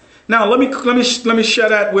 Now let me share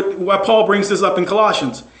that with why Paul brings this up in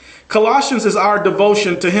Colossians. Colossians is our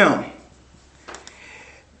devotion to him.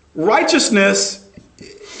 Righteousness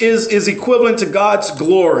is equivalent to God's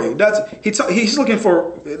glory. He's looking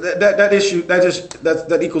for that issue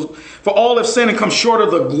that equals, for all have sinned and come short of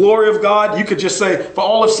the glory of God. You could just say, for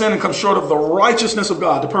all have sinned and come short of the righteousness of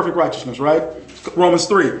God, the perfect righteousness, right? Romans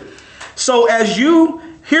 3. So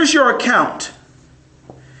here's your account.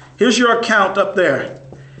 Here's your account up there.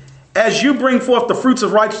 As you bring forth the fruits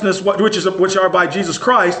of righteousness, which are by Jesus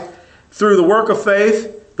Christ, through the work of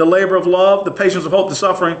faith, the labor of love, the patience of hope, the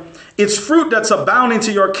suffering, it's fruit that's abounding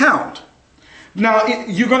to your account. Now,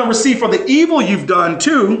 you're going to receive for the evil you've done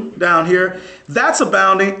too, down here. That's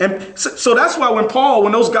abounding. And so that's why when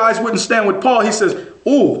those guys wouldn't stand with Paul, he says,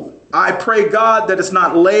 ooh, I pray God that it's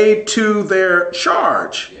not laid to their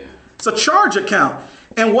charge. Yeah. It's a charge account.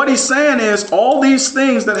 And what he's saying is all these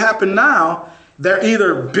things that happen now, they're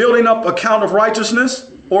either building up a count of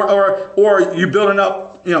righteousness or you building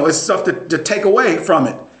up, it's stuff to take away from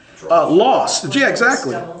it. Loss. Yeah,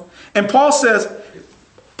 exactly. And Paul says,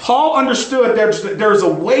 Paul understood there's a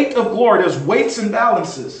weight of glory. There's weights and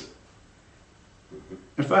balances.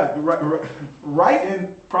 In fact, right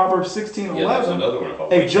in Proverbs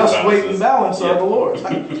 16:11, a just weight and balance are the Lord's.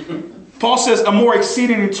 Paul says a more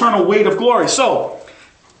exceeding eternal weight of glory. So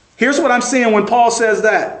here's what I'm seeing when Paul says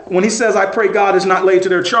that. When he says, I pray God is not laid to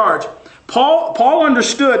their charge. Paul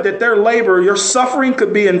understood that their labor, your suffering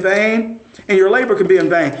could be in vain, and your labor could be in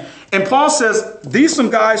vain. And Paul says, these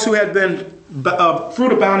some guys who had been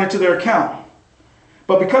fruit abounding to their account.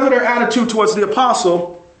 But because of their attitude towards the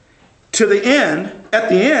apostle, at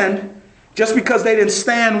the end, just because they didn't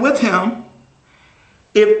stand with him,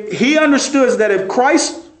 if he understood that if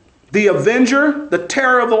Christ, the avenger, the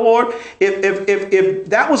terror of the Lord, if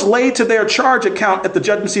that was laid to their charge account at the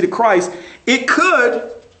judgment seat of Christ, it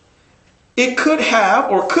could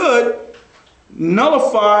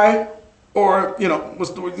nullify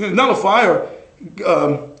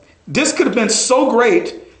this could have been so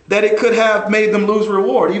great that it could have made them lose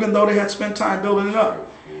reward, even though they had spent time building it up.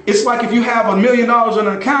 It's like if you have $1 million in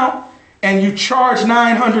an account and you charge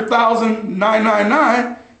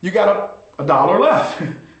 $900,999, you got a dollar left.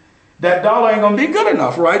 That dollar ain't going to be good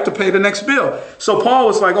enough, right, to pay the next bill. So Paul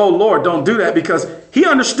was like, oh, Lord, don't do that, because he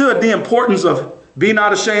understood the importance of be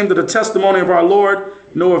not ashamed of the testimony of our Lord,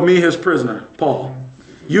 nor of me, his prisoner, Paul.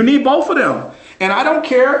 You need both of them. And I don't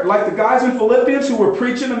care, like the guys in Philippians who were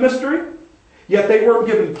preaching the mystery, yet they weren't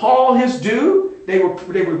giving Paul his due. They were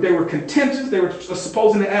contentious. They were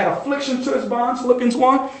supposing to add affliction to his bonds, Philippians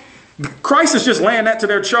 1. Christ is just laying that to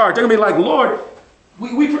their charge. They're going to be like, Lord, I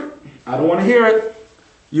don't want to hear it.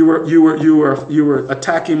 You were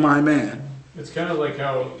attacking my man. It's kind of like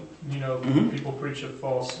how, people preach a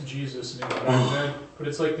false Jesus and but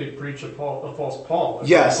it's like they preach a false Paul. It's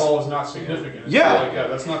yes. Like Paul is not significant. It's yeah. Like,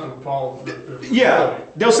 that's not the Paul. Yeah.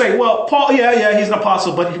 They'll say, well, Paul, he's an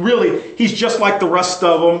apostle, but he's just like the rest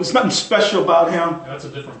of them. There's nothing special about him. That's a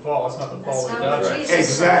different Paul. That's not the Paul that God. Right.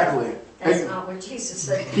 Exactly. That's not what Jesus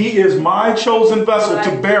said. He is my chosen vessel right.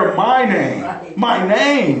 to bear my name. Right. My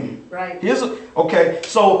name. Right. Okay,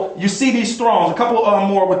 so you see these thrones. A couple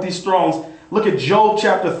more with these thrones. Look at Job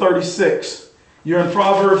chapter 36. You're in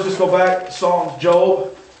Proverbs. Just go back. Psalms.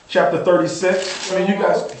 Job chapter 36. I mean, you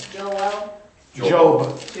guys. Job. It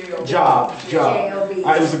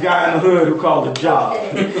was a guy in the hood who called it Job.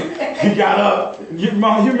 He got up. You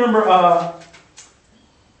remember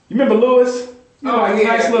Lewis?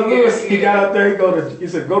 Nice little Lewis. He got up there. He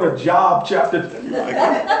said, go to Job chapter.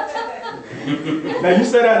 Now you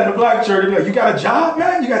say that in the black church, like, you got a job,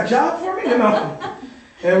 man? You got a job for me?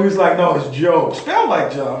 And we was like, no, it's Job. Spelled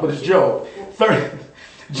like Job, but it's Job.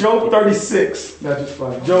 Job 36. That's just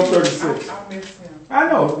funny. Job 36. I miss him. I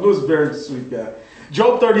know. Lewis is a very sweet guy.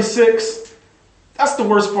 Job 36. That's the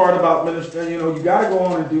worst part about ministry. You got to go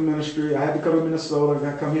on and do ministry. I had to come to Minnesota. I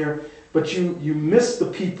got to come here. But you miss the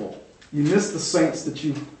people. You miss the saints that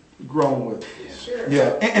you've grown with. Sure.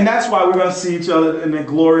 Yeah. And that's why we're going to see each other in a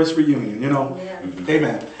glorious reunion, Yeah.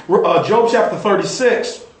 Amen. Job chapter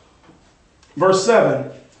 36, verse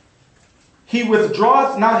 7. He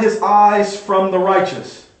withdraweth not his eyes from the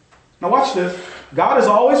righteous. Now watch this. God is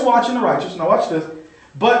always watching the righteous. Now watch this.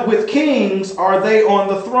 But with kings are they on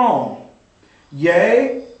the throne.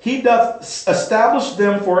 Yea, he doth establish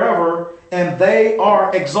them forever, and they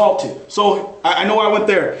are exalted. So I know I went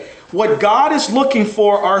there. What God is looking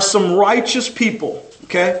for are some righteous people.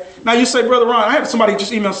 Okay. Now you say, Brother Ron, I had somebody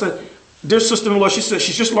just email said, dear sister-in-law, she said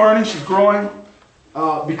she's just learning, she's growing.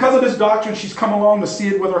 Because of this doctrine, she's come along to see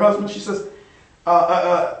it with her husband. She says,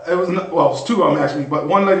 it was two of them actually, but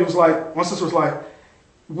one sister was like,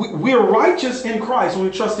 we're righteous in Christ when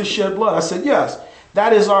we trust his shed blood. I said, yes,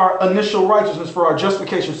 that is our initial righteousness for our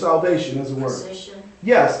justification, salvation is the word. Position.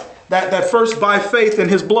 Yes, that first by faith in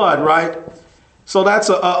his blood, right? So that's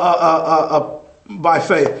a by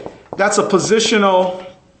faith. That's a positional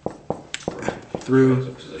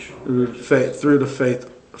through the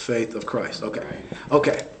faith of Christ. Okay.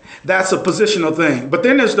 That's a positional thing. But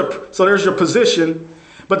then there's your position,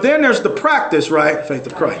 but then there's the practice, right? Faith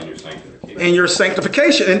of Christ. And your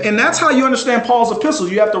sanctification. And that's how you understand Paul's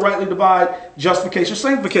epistles. You have to rightly divide justification,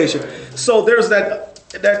 sanctification. So there's that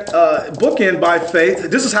bookend by faith.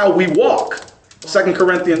 This is how we walk. 2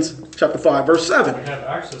 Corinthians chapter 5, verse 7. We have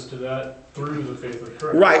access to that through the faith of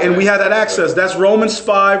Christ. Right, and we have that access. That's Romans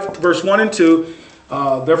 5, verse 1 and 2.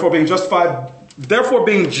 Therefore being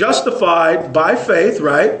justified by faith,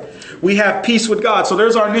 right? We have peace with God. So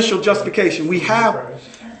there's our initial justification. We have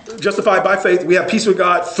justified by faith. We have peace with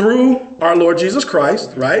God through our Lord Jesus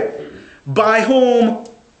Christ, right? By whom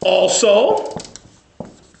also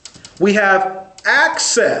we have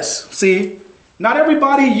access. See, not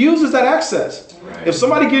everybody uses that access. Right. If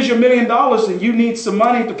somebody gives you $1 million and you need some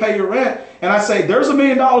money to pay your rent, and I say, there's $1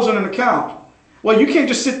 million in an account. Well, you can't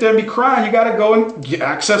just sit there and be crying. You got to go and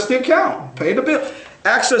access the account, pay the bill.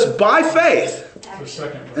 Access by faith.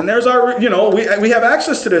 And there's our, we have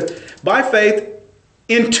access to this by faith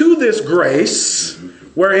into this grace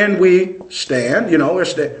wherein we stand,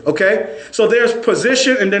 okay? So there's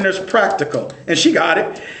position and then there's practical. And she got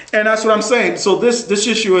it. And that's what I'm saying. So this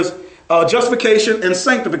issue is justification and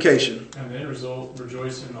sanctification. And the end result,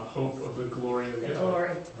 rejoice in the hope of the glory of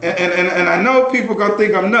God. And I know people are going to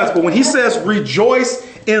think I'm nuts, but when he says rejoice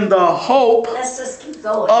in the hope let's just keep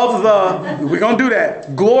going. of the, we're going to do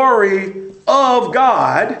that, glory of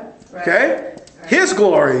God, okay? His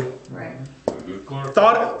glory. Right.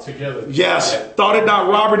 Thought together. Yes. Thought it not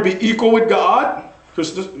robbery to be equal with God,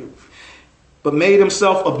 but made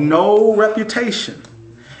himself of no reputation.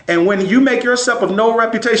 And when you make yourself of no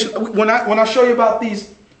reputation, when I show you about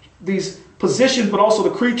these positions, but also the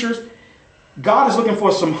creatures, God is looking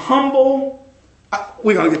for some humble,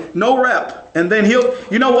 we're going to get no rep. And then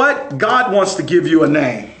you know what? God wants to give you a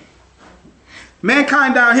name.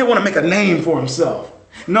 Mankind down here want to make a name for himself.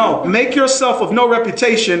 No, make yourself of no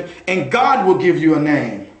reputation and God will give you a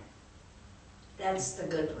name. That's the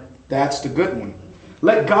good one. That's the good one.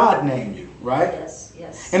 Let God name you, right? Yes,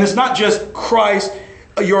 yes. And it's not just Christ,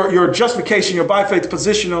 your justification, your by faith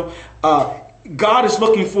positional. God is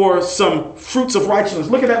looking for some fruits of righteousness.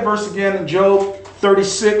 Look at that verse again in Job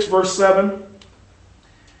 36, verse 7.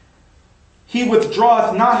 He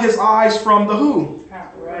withdraweth not his eyes from the who?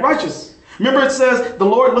 Right. Righteous. Remember it says, the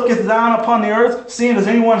Lord looketh down upon the earth, seeing does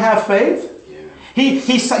anyone have faith? Yeah.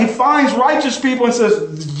 He finds righteous people and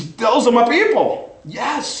says, those are my people.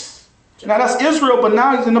 Yes. Now that's Israel, but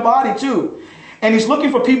now he's in the body too. And he's looking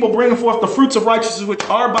for people bringing forth the fruits of righteousness which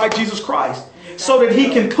are by Jesus Christ. So that he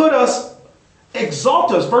can put us,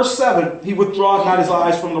 exalt us. Verse 7, he withdraweth not his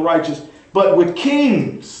eyes from the righteous, but with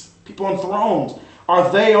kings, people on thrones. Are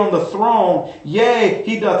they on the throne? Yea,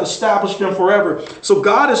 he doth establish them forever. So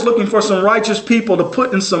God is looking for some righteous people to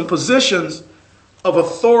put in some positions of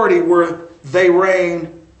authority where they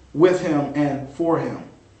reign with him and for him.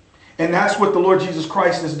 And that's what the Lord Jesus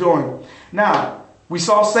Christ is doing. Now, we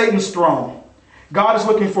saw Satan's throne. God is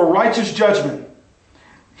looking for righteous judgment.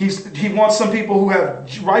 He wants some people who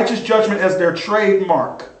have righteous judgment as their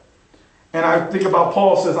trademark. And I think about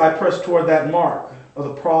Paul says, I press toward that mark of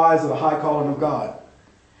the prize of the high calling of God.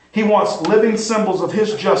 He wants living symbols of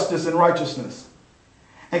his justice and righteousness.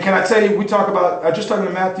 And can I tell you, I was just talking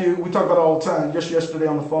to Matthew, we talk about it all the time, just yesterday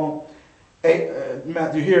on the phone.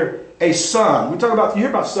 Matthew here, a son. You hear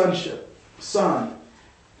about sonship, son,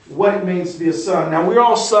 what it means to be a son. Now we're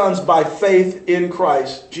all sons by faith in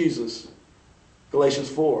Christ Jesus, Galatians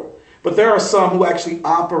 4. But there are some who actually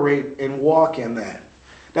operate and walk in that.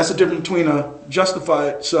 That's the difference between a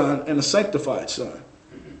justified son and a sanctified son.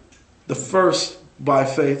 The first by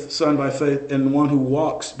faith, son by faith, and one who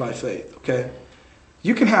walks by faith, okay?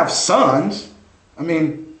 You can have sons. I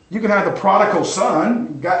mean, you can have the prodigal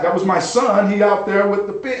son. That was my son. He out there with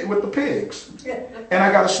the pigs. And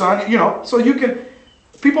I got a son, so you can,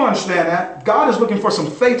 people understand that. God is looking for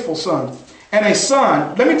some faithful sons. And a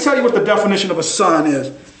son, let me tell you what the definition of a son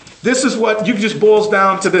is. This is what you just boils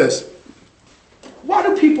down to this. Why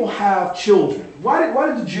do people have children? Why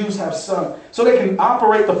did the Jews have sons? So they can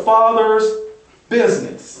operate the father's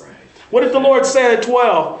business. Right. What did the Lord say at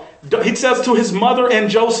 12? He says to his mother and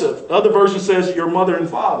Joseph. The other version says your mother and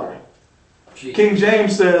father. Jeez. King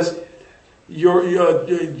James says your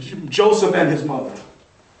Joseph and his mother.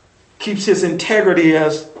 Keeps his integrity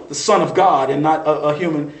as the son of God and not a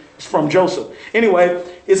human from Joseph. Anyway,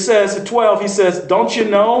 it says at 12, he says, don't you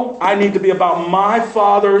know I need to be about my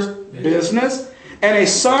father's business? And a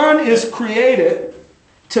son is created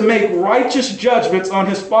to make righteous judgments on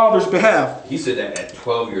his father's behalf. He said that at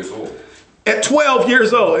 12 years old. At 12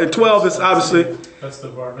 years old. And 12 is obviously... That's the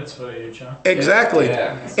bar mitzvah age, huh? Exactly.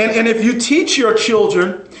 Yeah. And if you teach your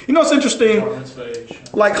children... it's interesting, Bar mitzvah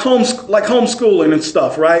age. like homeschooling and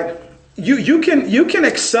stuff, right? You can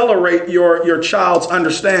accelerate your child's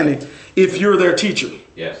understanding if you're their teacher.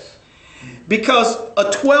 Yes. Because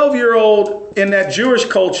a 12-year-old in that Jewish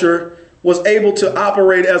culture was able to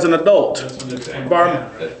operate as an adult. a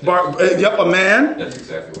man. That's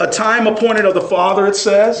exactly what a time appointed of the Father, it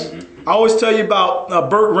says. Mm-hmm. I always tell you about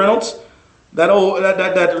Burt Reynolds. that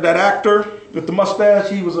actor with the mustache,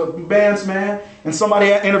 he was a man's man. And somebody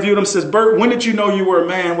interviewed him, says, Bert, when did you know you were a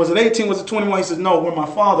man? Was it 18? Was it 21? He says, no, when my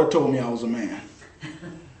father told me I was a man.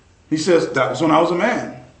 He says, that was when I was a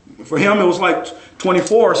man. For him, it was like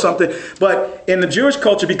 24 or something. But in the Jewish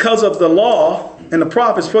culture, because of the law and the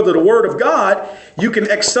prophets, because of the word of God, you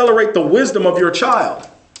can accelerate the wisdom of your child.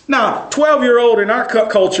 Now, 12-year-old in our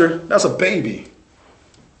culture, that's a baby.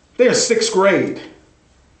 They're in 6th grade.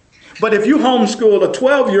 But if you homeschool a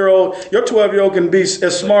 12-year-old, your 12-year-old can be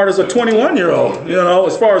as smart as a 21-year-old, you know,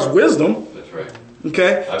 as far as wisdom. That's right.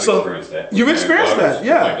 Okay? I've experienced that. You've experienced that,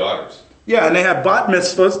 yeah. My daughters. Yeah, and they have bat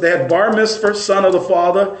mitzvahs. They had bar mitzvah, son of the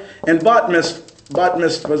father, and bat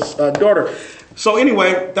mitzvah's daughter. So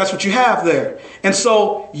anyway, that's what you have there. And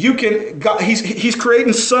so you can, he's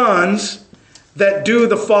creating sons that do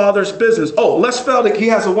the father's business. Oh, Les Feldick, he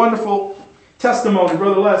has a wonderful testimony,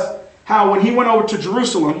 Brother Les, how when he went over to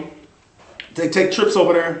Jerusalem, they take trips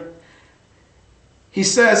over there. He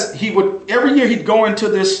says he would, every year he'd go into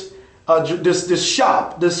this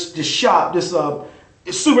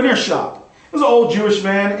souvenir shop. It was an old Jewish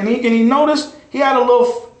man, and he noticed he had a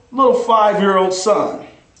little 5-year-old son.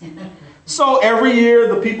 So every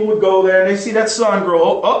year the people would go there and they see that son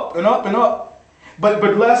grow up and up and up. But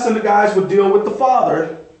Les and the guys would deal with the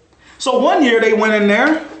father. So one year they went in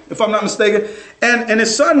there, if I'm not mistaken, and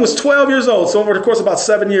his son was 12 years old. So over the course of about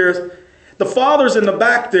 7 years, the father's in the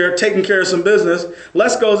back there taking care of some business.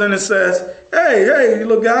 Les goes in and says, hey,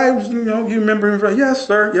 little guy, you remember him? Yes,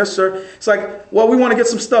 sir. Yes, sir. It's like, well, we want to get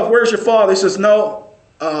some stuff. Where's your father? He says, no,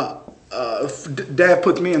 Dad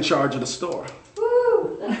put me in charge of the store.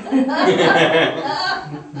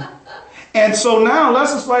 And so now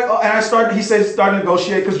Les is like, he says, start to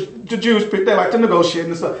negotiate, because the Jews, they like to negotiate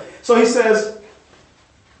and stuff. So he says,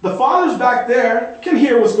 the father's back there, can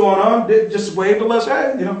hear what's going on. They just wave to Les,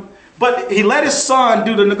 hey, But he let his son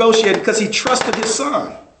do the negotiating because he trusted his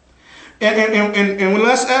son. And when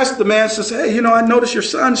Les asked, the man says, hey, I noticed your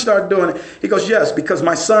son started doing it. He goes, yes, because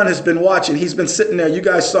my son has been watching. He's been sitting there. You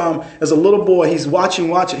guys saw him as a little boy. He's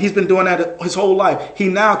watching. He's been doing that his whole life. He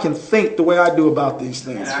now can think the way I do about these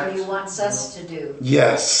things. That's what he wants us to do.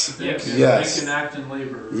 Yes. Yes. Yes. Think and act and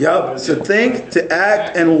labor. Yep. So think, to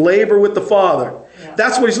act, and labor with the Father. Yeah.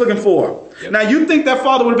 That's what he's looking for. Yep. Now, you think that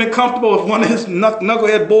father would have been comfortable if one of his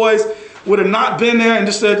knucklehead boys would have not been there and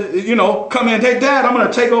just said, come in, hey, Dad, I'm going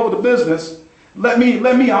to take over the business. Let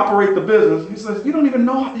me operate the business. He says, you don't even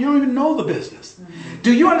know the business. Mm-hmm.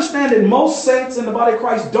 Do you understand that most saints in the body of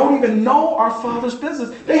Christ don't even know our Father's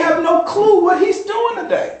business? They have no clue what he's doing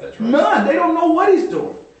today. That's right. None. They don't know what he's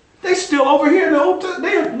doing. They still over here in the Old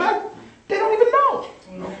Testament. They don't even know.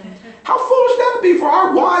 Amen. How foolish that would be for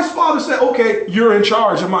our wise Father to say, okay, you're in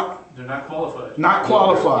charge of my... They're not qualified. Not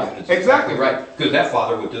qualified. It's exactly right. Because that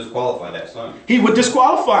father would disqualify that son. He would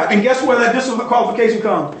disqualify. And guess where that disqualification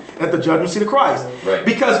comes? At the judgment seat of Christ. Right.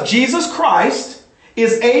 Because Jesus Christ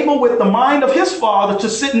is able with the mind of his Father to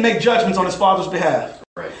sit and make judgments on his Father's behalf.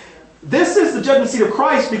 Right. This is the judgment seat of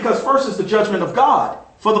Christ because first is the judgment of God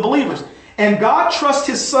for the believers. And God trusts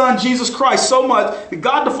his Son, Jesus Christ, so much that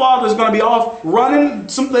God the Father is going to be off running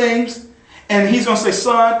some things. And he's going to say,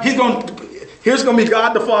 son, here's going to be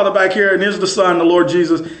God the Father back here, and here's the Son, the Lord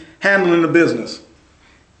Jesus, handling the business.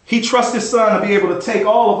 He trusts his Son to be able to take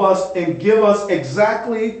all of us and give us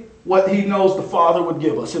exactly what he knows the Father would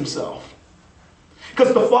give us himself.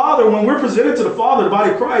 Because the Father, when we're presented to the Father, the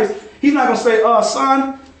body of Christ, he's not going to say,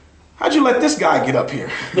 son, how'd you let this guy get up here?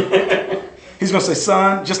 He's going to say,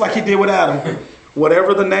 son, just like he did with Adam,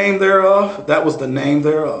 whatever the name thereof, that was the name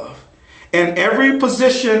thereof. And every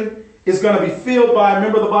position is going to be filled by a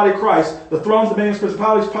member of the body of Christ. The thrones, dominions,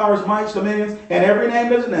 principalities, powers, mights, dominions, and every name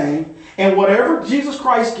there's a name. And whatever Jesus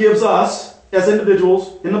Christ gives us as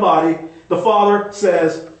individuals in the body, the Father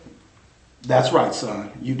says, that's right,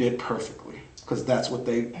 son. You did perfectly. Because that's what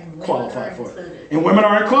they qualify for. Included. And women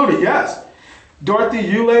are included, yes. Dorothy,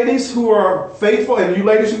 you ladies who are faithful, and you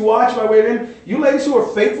ladies who watch by way of in, you ladies who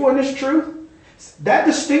are faithful in this truth, that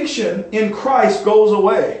distinction in Christ goes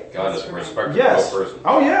away. God is a respecter Yes. of all persons.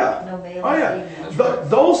 Oh yeah. No male Oh or yeah.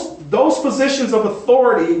 female. Those positions of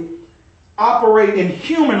authority operate in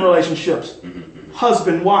human relationships,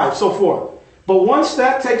 husband, wife, so forth. But once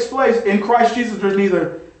that takes place in Christ Jesus, there's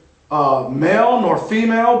neither male nor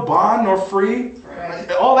female, bond nor free.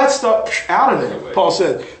 Right. All that stuff out of there, Paul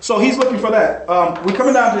said. So he's looking for that. We're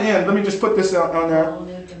coming down to the end. Let me just put this on there. Whole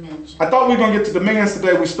new dimension. I thought we were going to get to dominions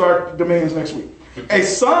today. We start dominions next week. A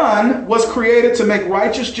son was created to make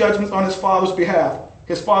righteous judgments on his father's behalf,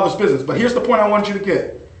 his father's business. But here's the point I want you to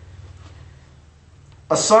get.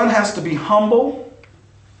 A son has to be humble,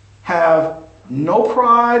 have no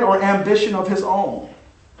pride or ambition of his own.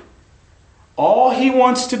 All he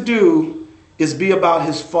wants to do is be about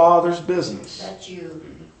his Father's business. That's you.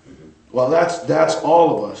 Well, that's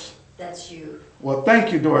all of us. That's you. Well,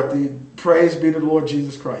 thank you, Dorothy. Praise be to the Lord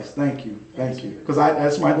Jesus Christ. Thank you. Thank you. Because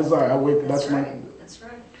that's my desire. That's right. That's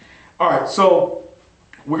right. All right, so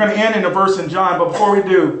we're going to end in a verse in John, but before we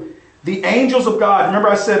do, the angels of God, remember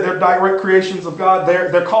I said they're direct creations of God.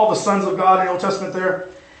 They're called the sons of God in the Old Testament there.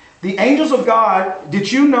 The angels of God,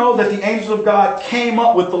 did you know that the angels of God came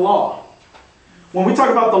up with the law? When we talk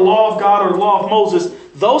about the law of God or the law of Moses,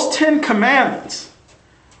 those 10 commandments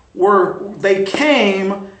they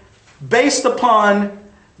came based upon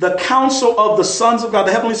the counsel of the sons of God,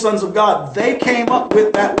 the heavenly sons of God. They came up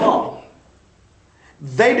with that law.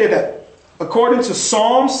 They did it. According to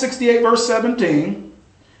Psalm 68 verse 17,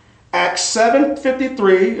 Acts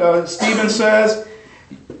 7:53, Stephen says,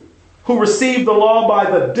 who received the law by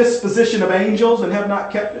the disposition of angels and have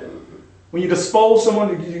not kept it. When you dispose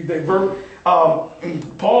someone,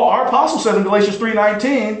 Paul, our apostle, says in Galatians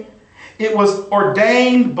 3:19, it was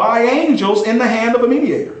ordained by angels in the hand of a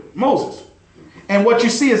mediator, Moses. And what you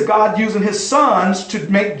see is God using his sons to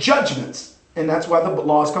make judgments. And that's why the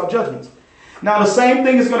law is called judgments. Now the same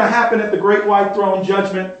thing is going to happen at the great white throne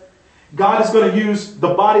judgment. God is going to use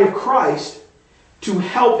the body of Christ to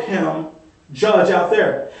help him judge out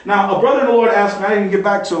there. Now, a brother in the Lord asked me, I didn't get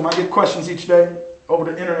back to him. I get questions each day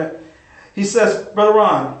over the internet. He says, Brother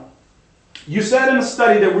Ron, you said in the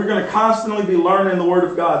study that we're going to constantly be learning the Word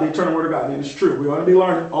of God, the eternal Word of God. And it's true. We want to be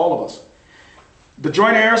learning, all of us. The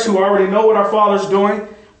joint heirs who already know what our Father's doing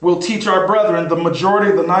will teach our brethren, the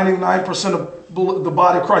majority, the 99% of the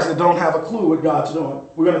body of Christ that don't have a clue what God's doing.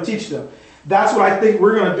 We're going to teach them. That's what I think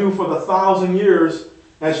we're going to do for the 1,000 years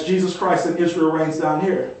as Jesus Christ and Israel reigns down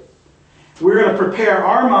here. We're going to prepare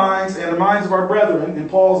our minds and the minds of our brethren, and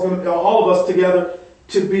Paul's going to, all of us together,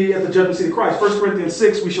 to be at the judgment seat of Christ. 1 Corinthians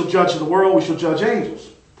 6, we shall judge the world, we shall judge angels.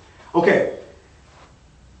 Okay.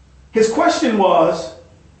 His question was,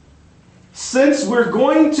 since we're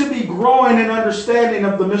going to be growing in understanding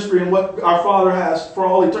of the mystery and what our Father has for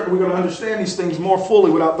all eternity, we're going to understand these things more fully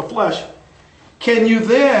without the flesh. Can you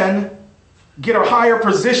then get a higher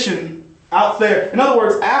position out there? In other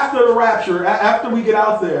words, after the rapture, after we get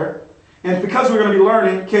out there, and because we're going to be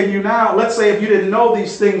learning, can you now, let's say if you didn't know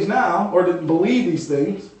these things now, or didn't believe these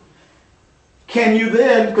things, can you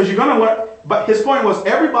then, because you're going to learn, but his point was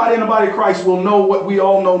everybody in the body of Christ will know what we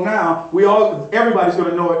all know now. Everybody's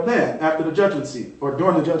going to know it then, after the judgment seat, or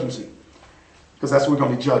during the judgment seat. Because that's what we're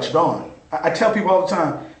going to be judged on. I tell people all the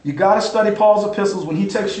time, you got to study Paul's epistles. When he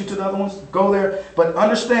takes you to the other ones, go there. But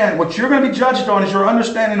understand, what you're going to be judged on is your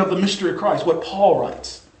understanding of the mystery of Christ, what Paul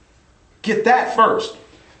writes. Get that first.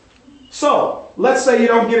 So, let's say you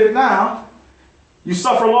don't get it now. You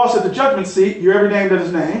suffer loss at the judgment seat. You're every name that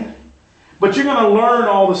is named. But you're going to learn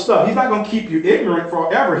all the stuff. He's not going to keep you ignorant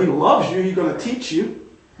forever. He loves you. He's going to teach you.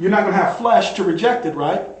 You're not going to have flesh to reject it,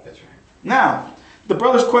 right? That's right. Now, the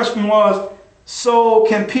brother's question was, so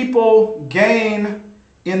can people gain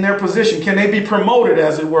in their position? Can they be promoted,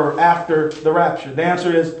 as it were, after the rapture? The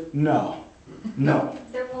answer is no. No.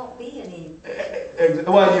 There won't be any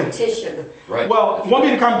competition. Right. Well, it won't be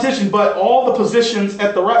any competition, but all the positions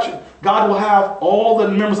at the rapture, God will have all the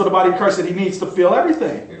members of the body of Christ that he needs to fill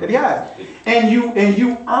everything that he has. And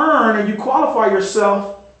you earn and you qualify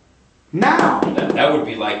yourself now. That would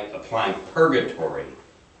be like applying purgatory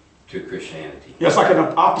to Christianity. Yeah, it's like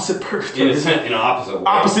an opposite purgatory. In an opposite way.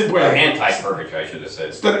 Opposite way. Or anti-purgatory, I should have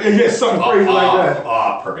said. Yeah, something crazy like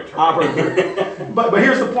that. Purgatory. But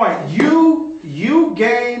here's the point. You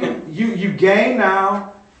gain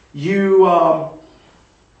now. You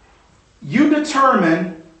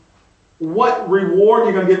determine what reward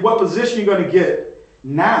you're going to get, what position you're going to get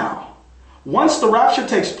now. Once the rapture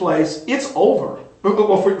takes place, it's over.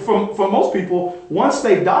 Well, for most people, once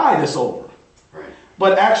they die, it's over. Right.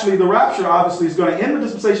 But actually, the rapture obviously is going to end the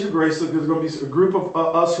dispensation of grace. So there's going to be a group of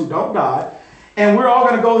us who don't die, and we're all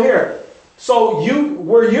going to go here. So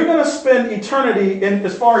where you're going to spend eternity in,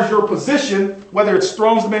 as far as your position, whether it's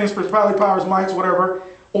thrones, dominions, principality, powers, mights, whatever,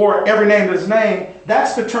 or every name that is named,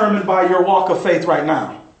 that's determined by your walk of faith right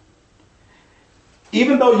now.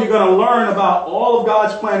 Even though you're going to learn about all of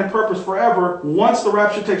God's plan and purpose forever, once the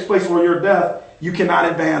rapture takes place or your death, you cannot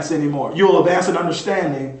advance anymore. You'll advance in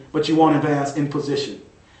understanding, but you won't advance in position.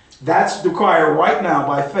 That's required right now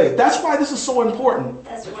by faith. That's why this is so important.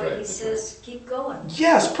 That's why he says, keep going.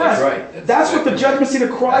 Yes, press. That's right. That's what the judgment seat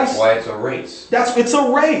of Christ. That's why it's a race. It's a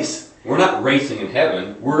race. We're not racing in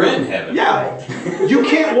heaven. We're in heaven. Yeah. You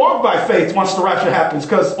can't walk by faith once the rapture happens,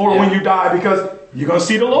 or when you die, because You're going to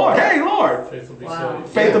see the Lord. Hey, Lord. Faith will be Wow. saved.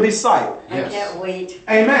 Faith will be sight. I can't wait.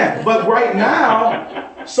 Amen. But right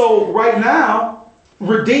now,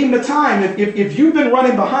 redeem the time. If you've been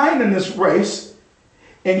running behind in this race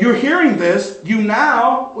and you're hearing this, you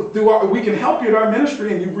now, we can help you at our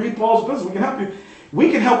ministry, and you read Paul's epistles, we can help you.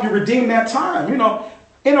 We can help you redeem that time. You know,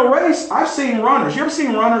 in a race, I've seen runners. You ever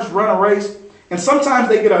seen runners run a race? And sometimes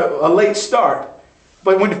they get a late start.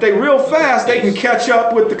 But if they're real fast, they can catch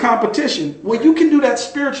up with the competition. Well, you can do that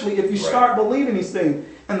spiritually if you start believing these things.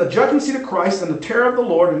 And the judgment seat of Christ and the terror of the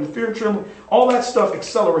Lord and the fear and trembling, all that stuff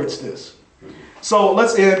accelerates this. So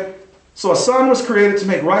let's end. So a son was created to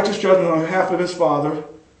make righteous judgment on behalf of his father.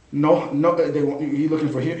 You're looking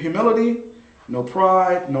for humility, no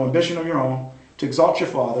pride, no ambition of your own, to exalt your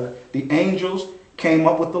father. The angels came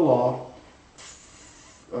up with the law.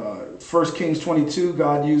 1 Kings 22,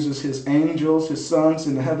 God uses his angels, his sons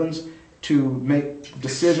in the heavens, to make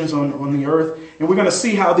decisions on the earth. And we're going to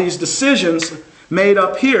see how these decisions made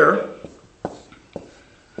up here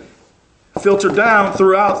filter down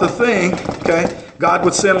throughout the thing. Okay, God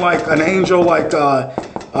would send like an angel like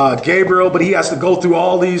Gabriel, but he has to go through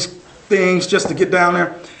all these things just to get down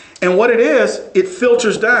there. And what it is, it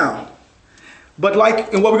filters down. But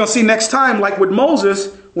like, and what we're going to see next time, like with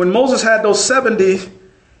Moses, when Moses had those 70,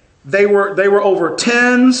 they were over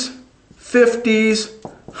tens, 50s,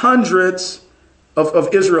 hundreds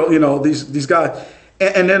of Israel, you know, these guys.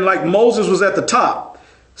 And then like Moses was at the top.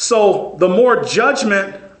 So the more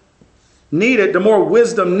judgment needed, the more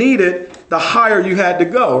wisdom needed, the higher you had to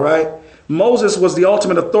go, right? Moses was the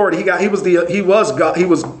ultimate authority. He got the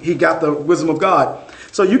wisdom of God.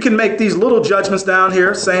 So you can make these little judgments down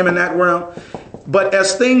here, same in that realm. But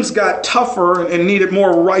as things got tougher and needed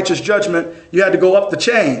more righteous judgment, you had to go up the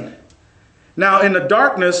chain. Now in the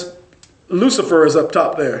darkness, Lucifer is up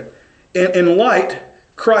top there. In light,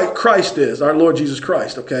 Christ is, our Lord Jesus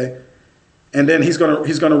Christ, okay? And then he's gonna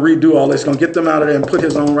redo all this, gonna get them out of there and put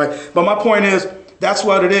his own right. But my point is, that's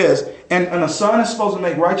what it is. And a son is supposed to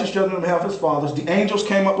make righteous judgment on behalf of his fathers. The angels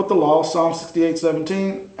came up with the law, Psalm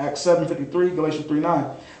 68:17, Acts 7:53, Galatians 3:9.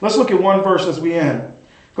 Let's look at one verse as we end.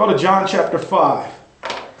 Go to John chapter 5.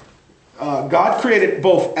 God created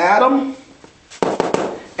both Adam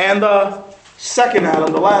and the second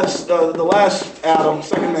Adam, the last Adam,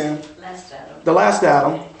 second man. Last Adam. The last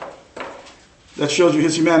Adam. That shows you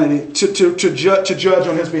his humanity to judge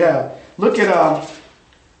on his behalf. Look at,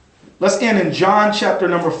 let's end in John chapter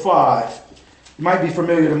number 5. It might be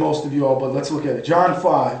familiar to most of you all, but let's look at it. John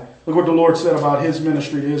 5. Look what the Lord said about his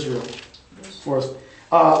ministry to Israel for us.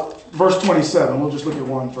 Verse 27. We'll just look at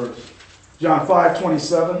one first. John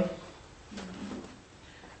 5:27.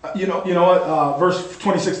 You know what? Verse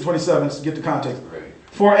 26 and 27. Let's get the context.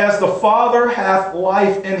 For as the Father hath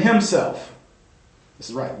life in himself. This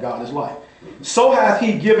is right. God is life. So hath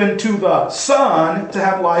he given to the Son to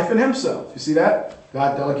have life in himself. You see that?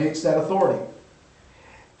 God delegates that authority.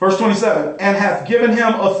 Verse 27. And hath given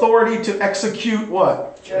him authority to execute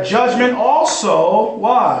what? Judgment also.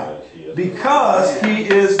 Why? Because he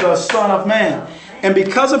is the Son of Man. And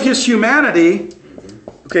because of his humanity,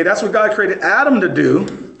 okay, that's what God created Adam to do.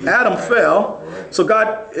 Adam fell. So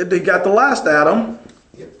he got the last Adam.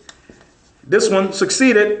 This one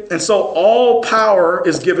succeeded. And so all power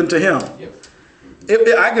is given to him.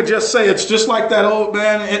 I could just say it's just like that old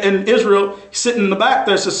man in Israel sitting in the back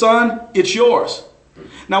there says, son, it's yours.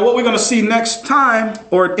 Now what we're going to see next time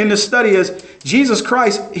or in this study is Jesus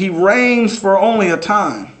Christ, he reigns for only a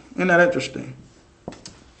time. Isn't that interesting?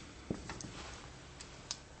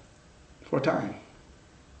 For a time.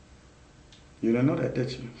 You didn't know that,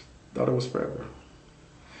 did you? Thought it was forever.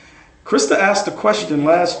 Krista asked a question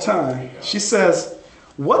last time. She says,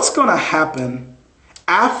 what's going to happen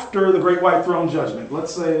after the great white throne judgment?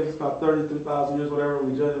 Let's say it's about 33,000 years, whatever,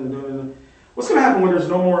 we judge and what's going to happen when there's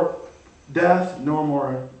no more death, no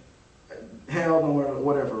more hell, no more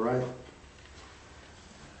whatever, right?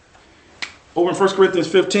 Over in 1 Corinthians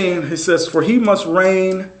 15, he says, for he must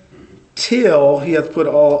reign till he hath put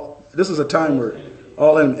all, this is a time word,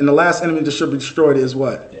 all enemy, and the last enemy that should be destroyed is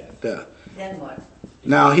what? Death. Then what?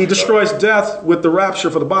 Now, he destroys death with the rapture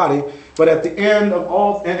for the body, but at the end of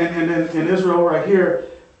all, and in Israel right here,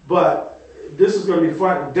 but this is going to be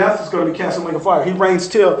fire. Death is going to be cast in the lake of fire. He reigns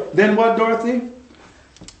till, then what, Dorothy?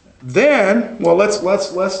 Then, well, let's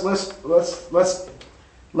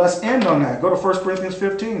end on that. Go to 1 Corinthians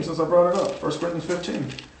 15 since I brought it up. 1 Corinthians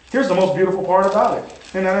 15. Here's the most beautiful part about it.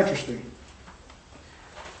 Isn't that interesting?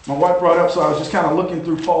 My wife brought it up, so I was just kind of looking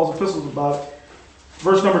through Paul's epistles about it.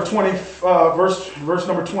 Verse number 20, verse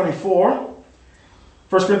number 24.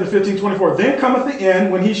 1 Corinthians 15:24. Then cometh the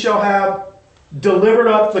end when he shall have delivered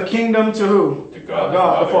up the kingdom to who? To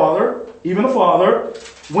God the Father, even the Father,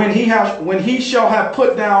 when he shall have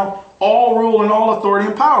put down all rule and all authority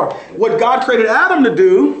and power. What God created Adam to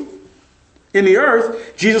do in the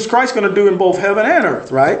earth, Jesus Christ is going to do in both heaven and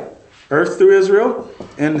earth, right? Earth through Israel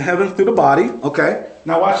and heaven through the body. Okay,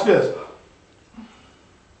 now watch this.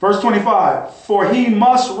 Verse 25, for he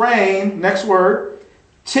must reign, next word,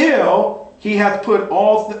 till he hath put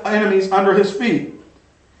all the enemies under his feet.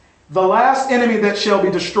 The last enemy that shall be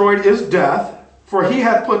destroyed is death, for he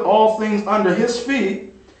hath put all things under his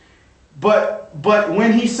feet. But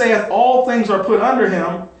when he saith all things are put under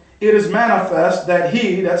him, it is manifest that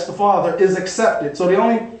he, that's the Father, is accepted. So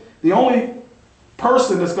the only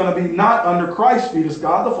person that's going to be not under Christ's feet is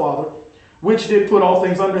God the Father, which did put all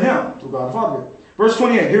things under him. So God the Father did. Verse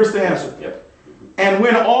 28, here's the answer. Yep. And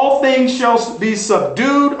when all things shall be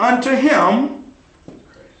subdued unto him,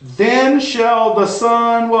 then shall the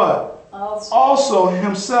Son, what? Also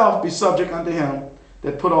himself be subject unto him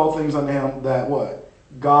that put all things unto him, that what?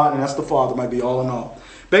 God, and that's the Father, might be all in all.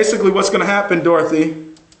 Basically, what's going to happen, Dorothy,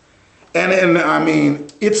 and I mean,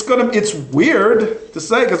 it's weird to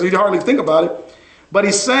say because we hardly think about it, but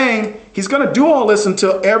he's saying he's going to do all this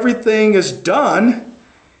until everything is done,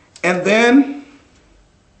 and then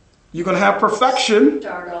you're going to have perfection.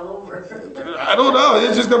 Start all over. I don't know.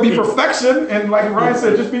 It's just going to be perfection, and like Ryan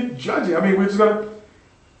said, just be judging. I mean, we're just going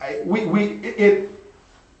to.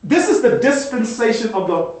 This is the dispensation of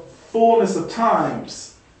the fullness of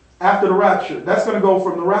times after the rapture. That's going to go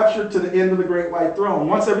from the rapture to the end of the great white throne.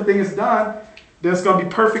 Once everything is done, there's going to be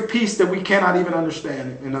perfect peace that we cannot even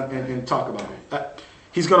understand and talk about.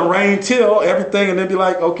 He's going to reign till everything, and then be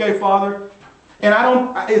like, okay, Father. And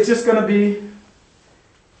it's just going to be.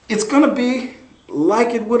 It's going to be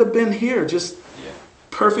like it would have been here, just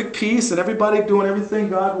perfect peace and everybody doing everything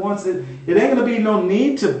God wants. It ain't going to be no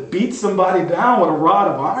need to beat somebody down with a rod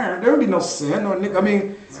of iron. There will be no sin.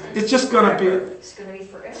 It's just going to be. It's going to be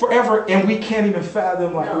forever. Forever, and we can't even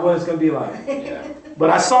fathom what it's going to be like. But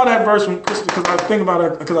I saw that verse from Krista because I was thinking about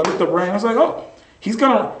it because I looked up rain. I was like, oh, it's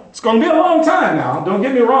going to be a long time now. Don't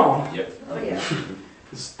get me wrong. Yep. Oh yeah.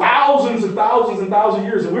 It's thousands and thousands and thousands of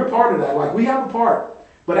years, and we're part of that. Like, we have a part.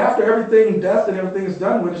 But after everything, death and everything is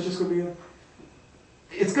done with, it's just going to be.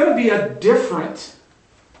 It's going to be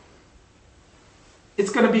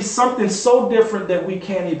it's going to be something so different that we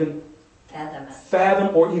can't even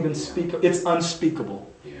fathom or even speak. It's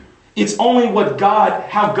unspeakable. Yeah. It's only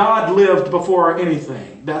how God lived before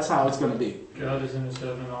anything. That's how it's going to be. God is in his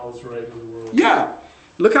heaven, all is right in the world. Yeah.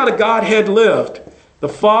 Look how the Godhead lived. The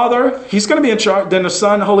Father, he's going to be in charge, then the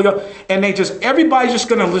Son, the Holy Ghost, and everybody's just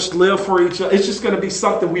going to just live for each other. It's just going to be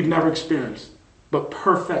something we've never experienced. But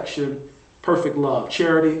perfection, perfect love,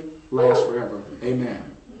 charity lasts forever.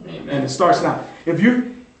 Amen. Amen. And it starts now. If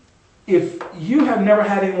you have never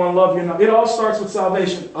had anyone love you enough, it all starts with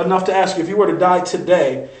salvation. Enough to ask you, if you were to die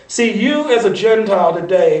today, see, you as a Gentile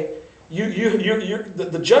today,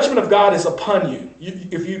 the judgment of God is upon you.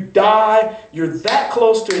 If you die, you're that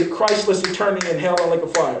close to a Christless eternity in hell and lake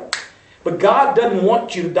of fire. But God doesn't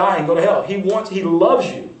want you to die and go to hell. He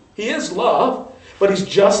loves you. He is love, but he's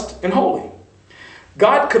just and holy.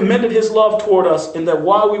 God commended his love toward us in that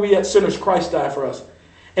while we were yet sinners, Christ died for us.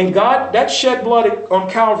 And God, that shed blood on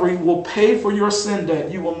Calvary will pay for your sin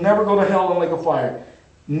debt. You will never go to hell and lake of fire.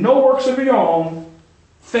 No works of your own.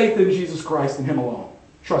 Faith in Jesus Christ and him alone.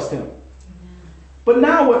 Trust him. But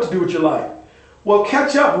now what to do with your life? Well,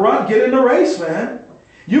 catch up, run, get in the race, man.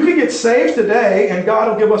 You can get saved today, and God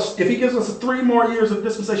will give us, if he gives us 3 more years of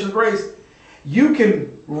dispensation of grace, you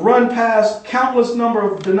can run past countless number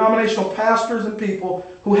of denominational pastors and people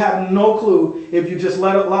who have no clue if you just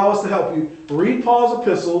allow us to help you. Read Paul's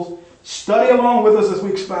epistles, study along with us as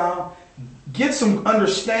we expound, get some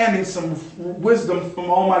understanding, some wisdom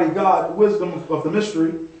from Almighty God, wisdom of the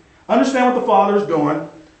mystery, understand what the Father is doing,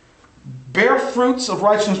 bear fruits of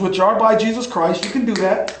righteousness which are by Jesus Christ. You can do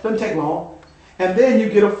that. Doesn't take long. And then you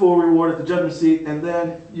get a full reward at the judgment seat, and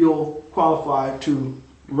then you'll qualify to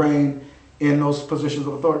reign in those positions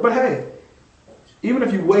of authority. But hey, even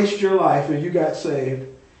if you waste your life and you got saved,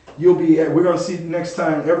 we're going to see next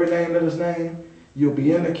time every name that is named. You'll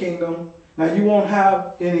be in the kingdom. Now you won't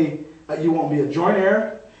have you won't be a joint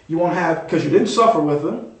heir. You won't have, because you didn't suffer with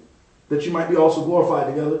them, that you might be also glorified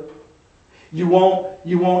together. You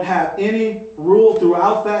won't have any rule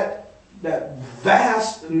throughout that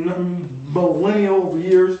vast millennial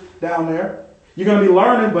years down there. You're going to be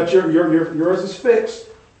learning, but yours is fixed.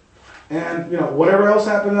 And whatever else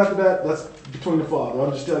happens after that, that's between the Father.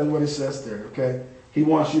 I'm just telling you what he says there. Okay, he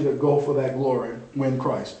wants you to go for that glory, win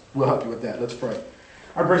Christ. We'll help you with that. Let's pray.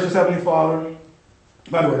 Our gracious Heavenly Father,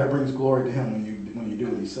 By the way, that brings glory to him when you do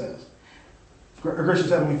what he says. Gracious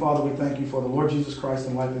Heavenly Father, we thank you for the Lord Jesus Christ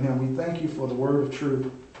and life in him. We thank you for the word of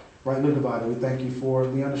truth, rightly divided. We thank you for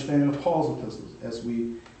the understanding of Paul's epistles as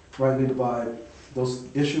we rightly divide those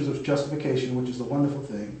issues of justification, which is a wonderful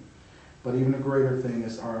thing. But even a greater thing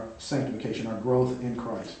is our sanctification, our growth in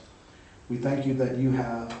Christ. We thank you that you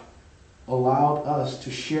have allowed us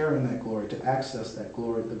to share in that glory, to access that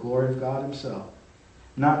glory, the glory of God himself,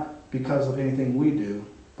 not because of anything we do,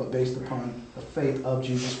 but based upon the faith of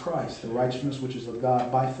Jesus Christ, the righteousness which is of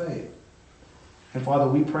God by faith. And Father,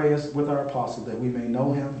 we pray as with our apostle that we may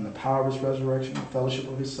know him in the power of his resurrection, the fellowship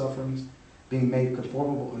of his sufferings, being made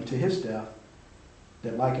conformable unto his death,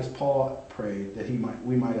 that like as Paul prayed, that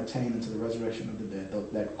we might attain into the resurrection of the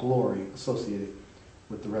dead, that glory associated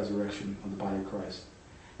with the resurrection of the body of Christ.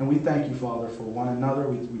 And we thank you, Father, for one another.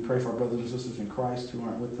 We pray for our brothers and sisters in Christ who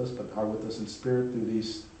aren't with us, but are with us in spirit through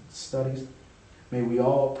these studies. May we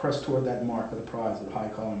all press toward that mark of the prize of the high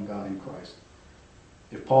calling of God in Christ.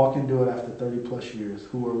 If Paul can do it after 30 plus years,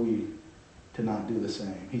 who are we to not do the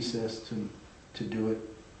same? He says to do it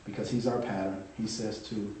because he's our pattern. He says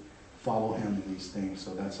to follow him in these things.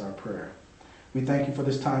 So that's our prayer. We thank you for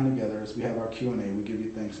this time together as we have our Q&A. We give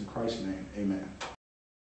you thanks in Christ's name. Amen.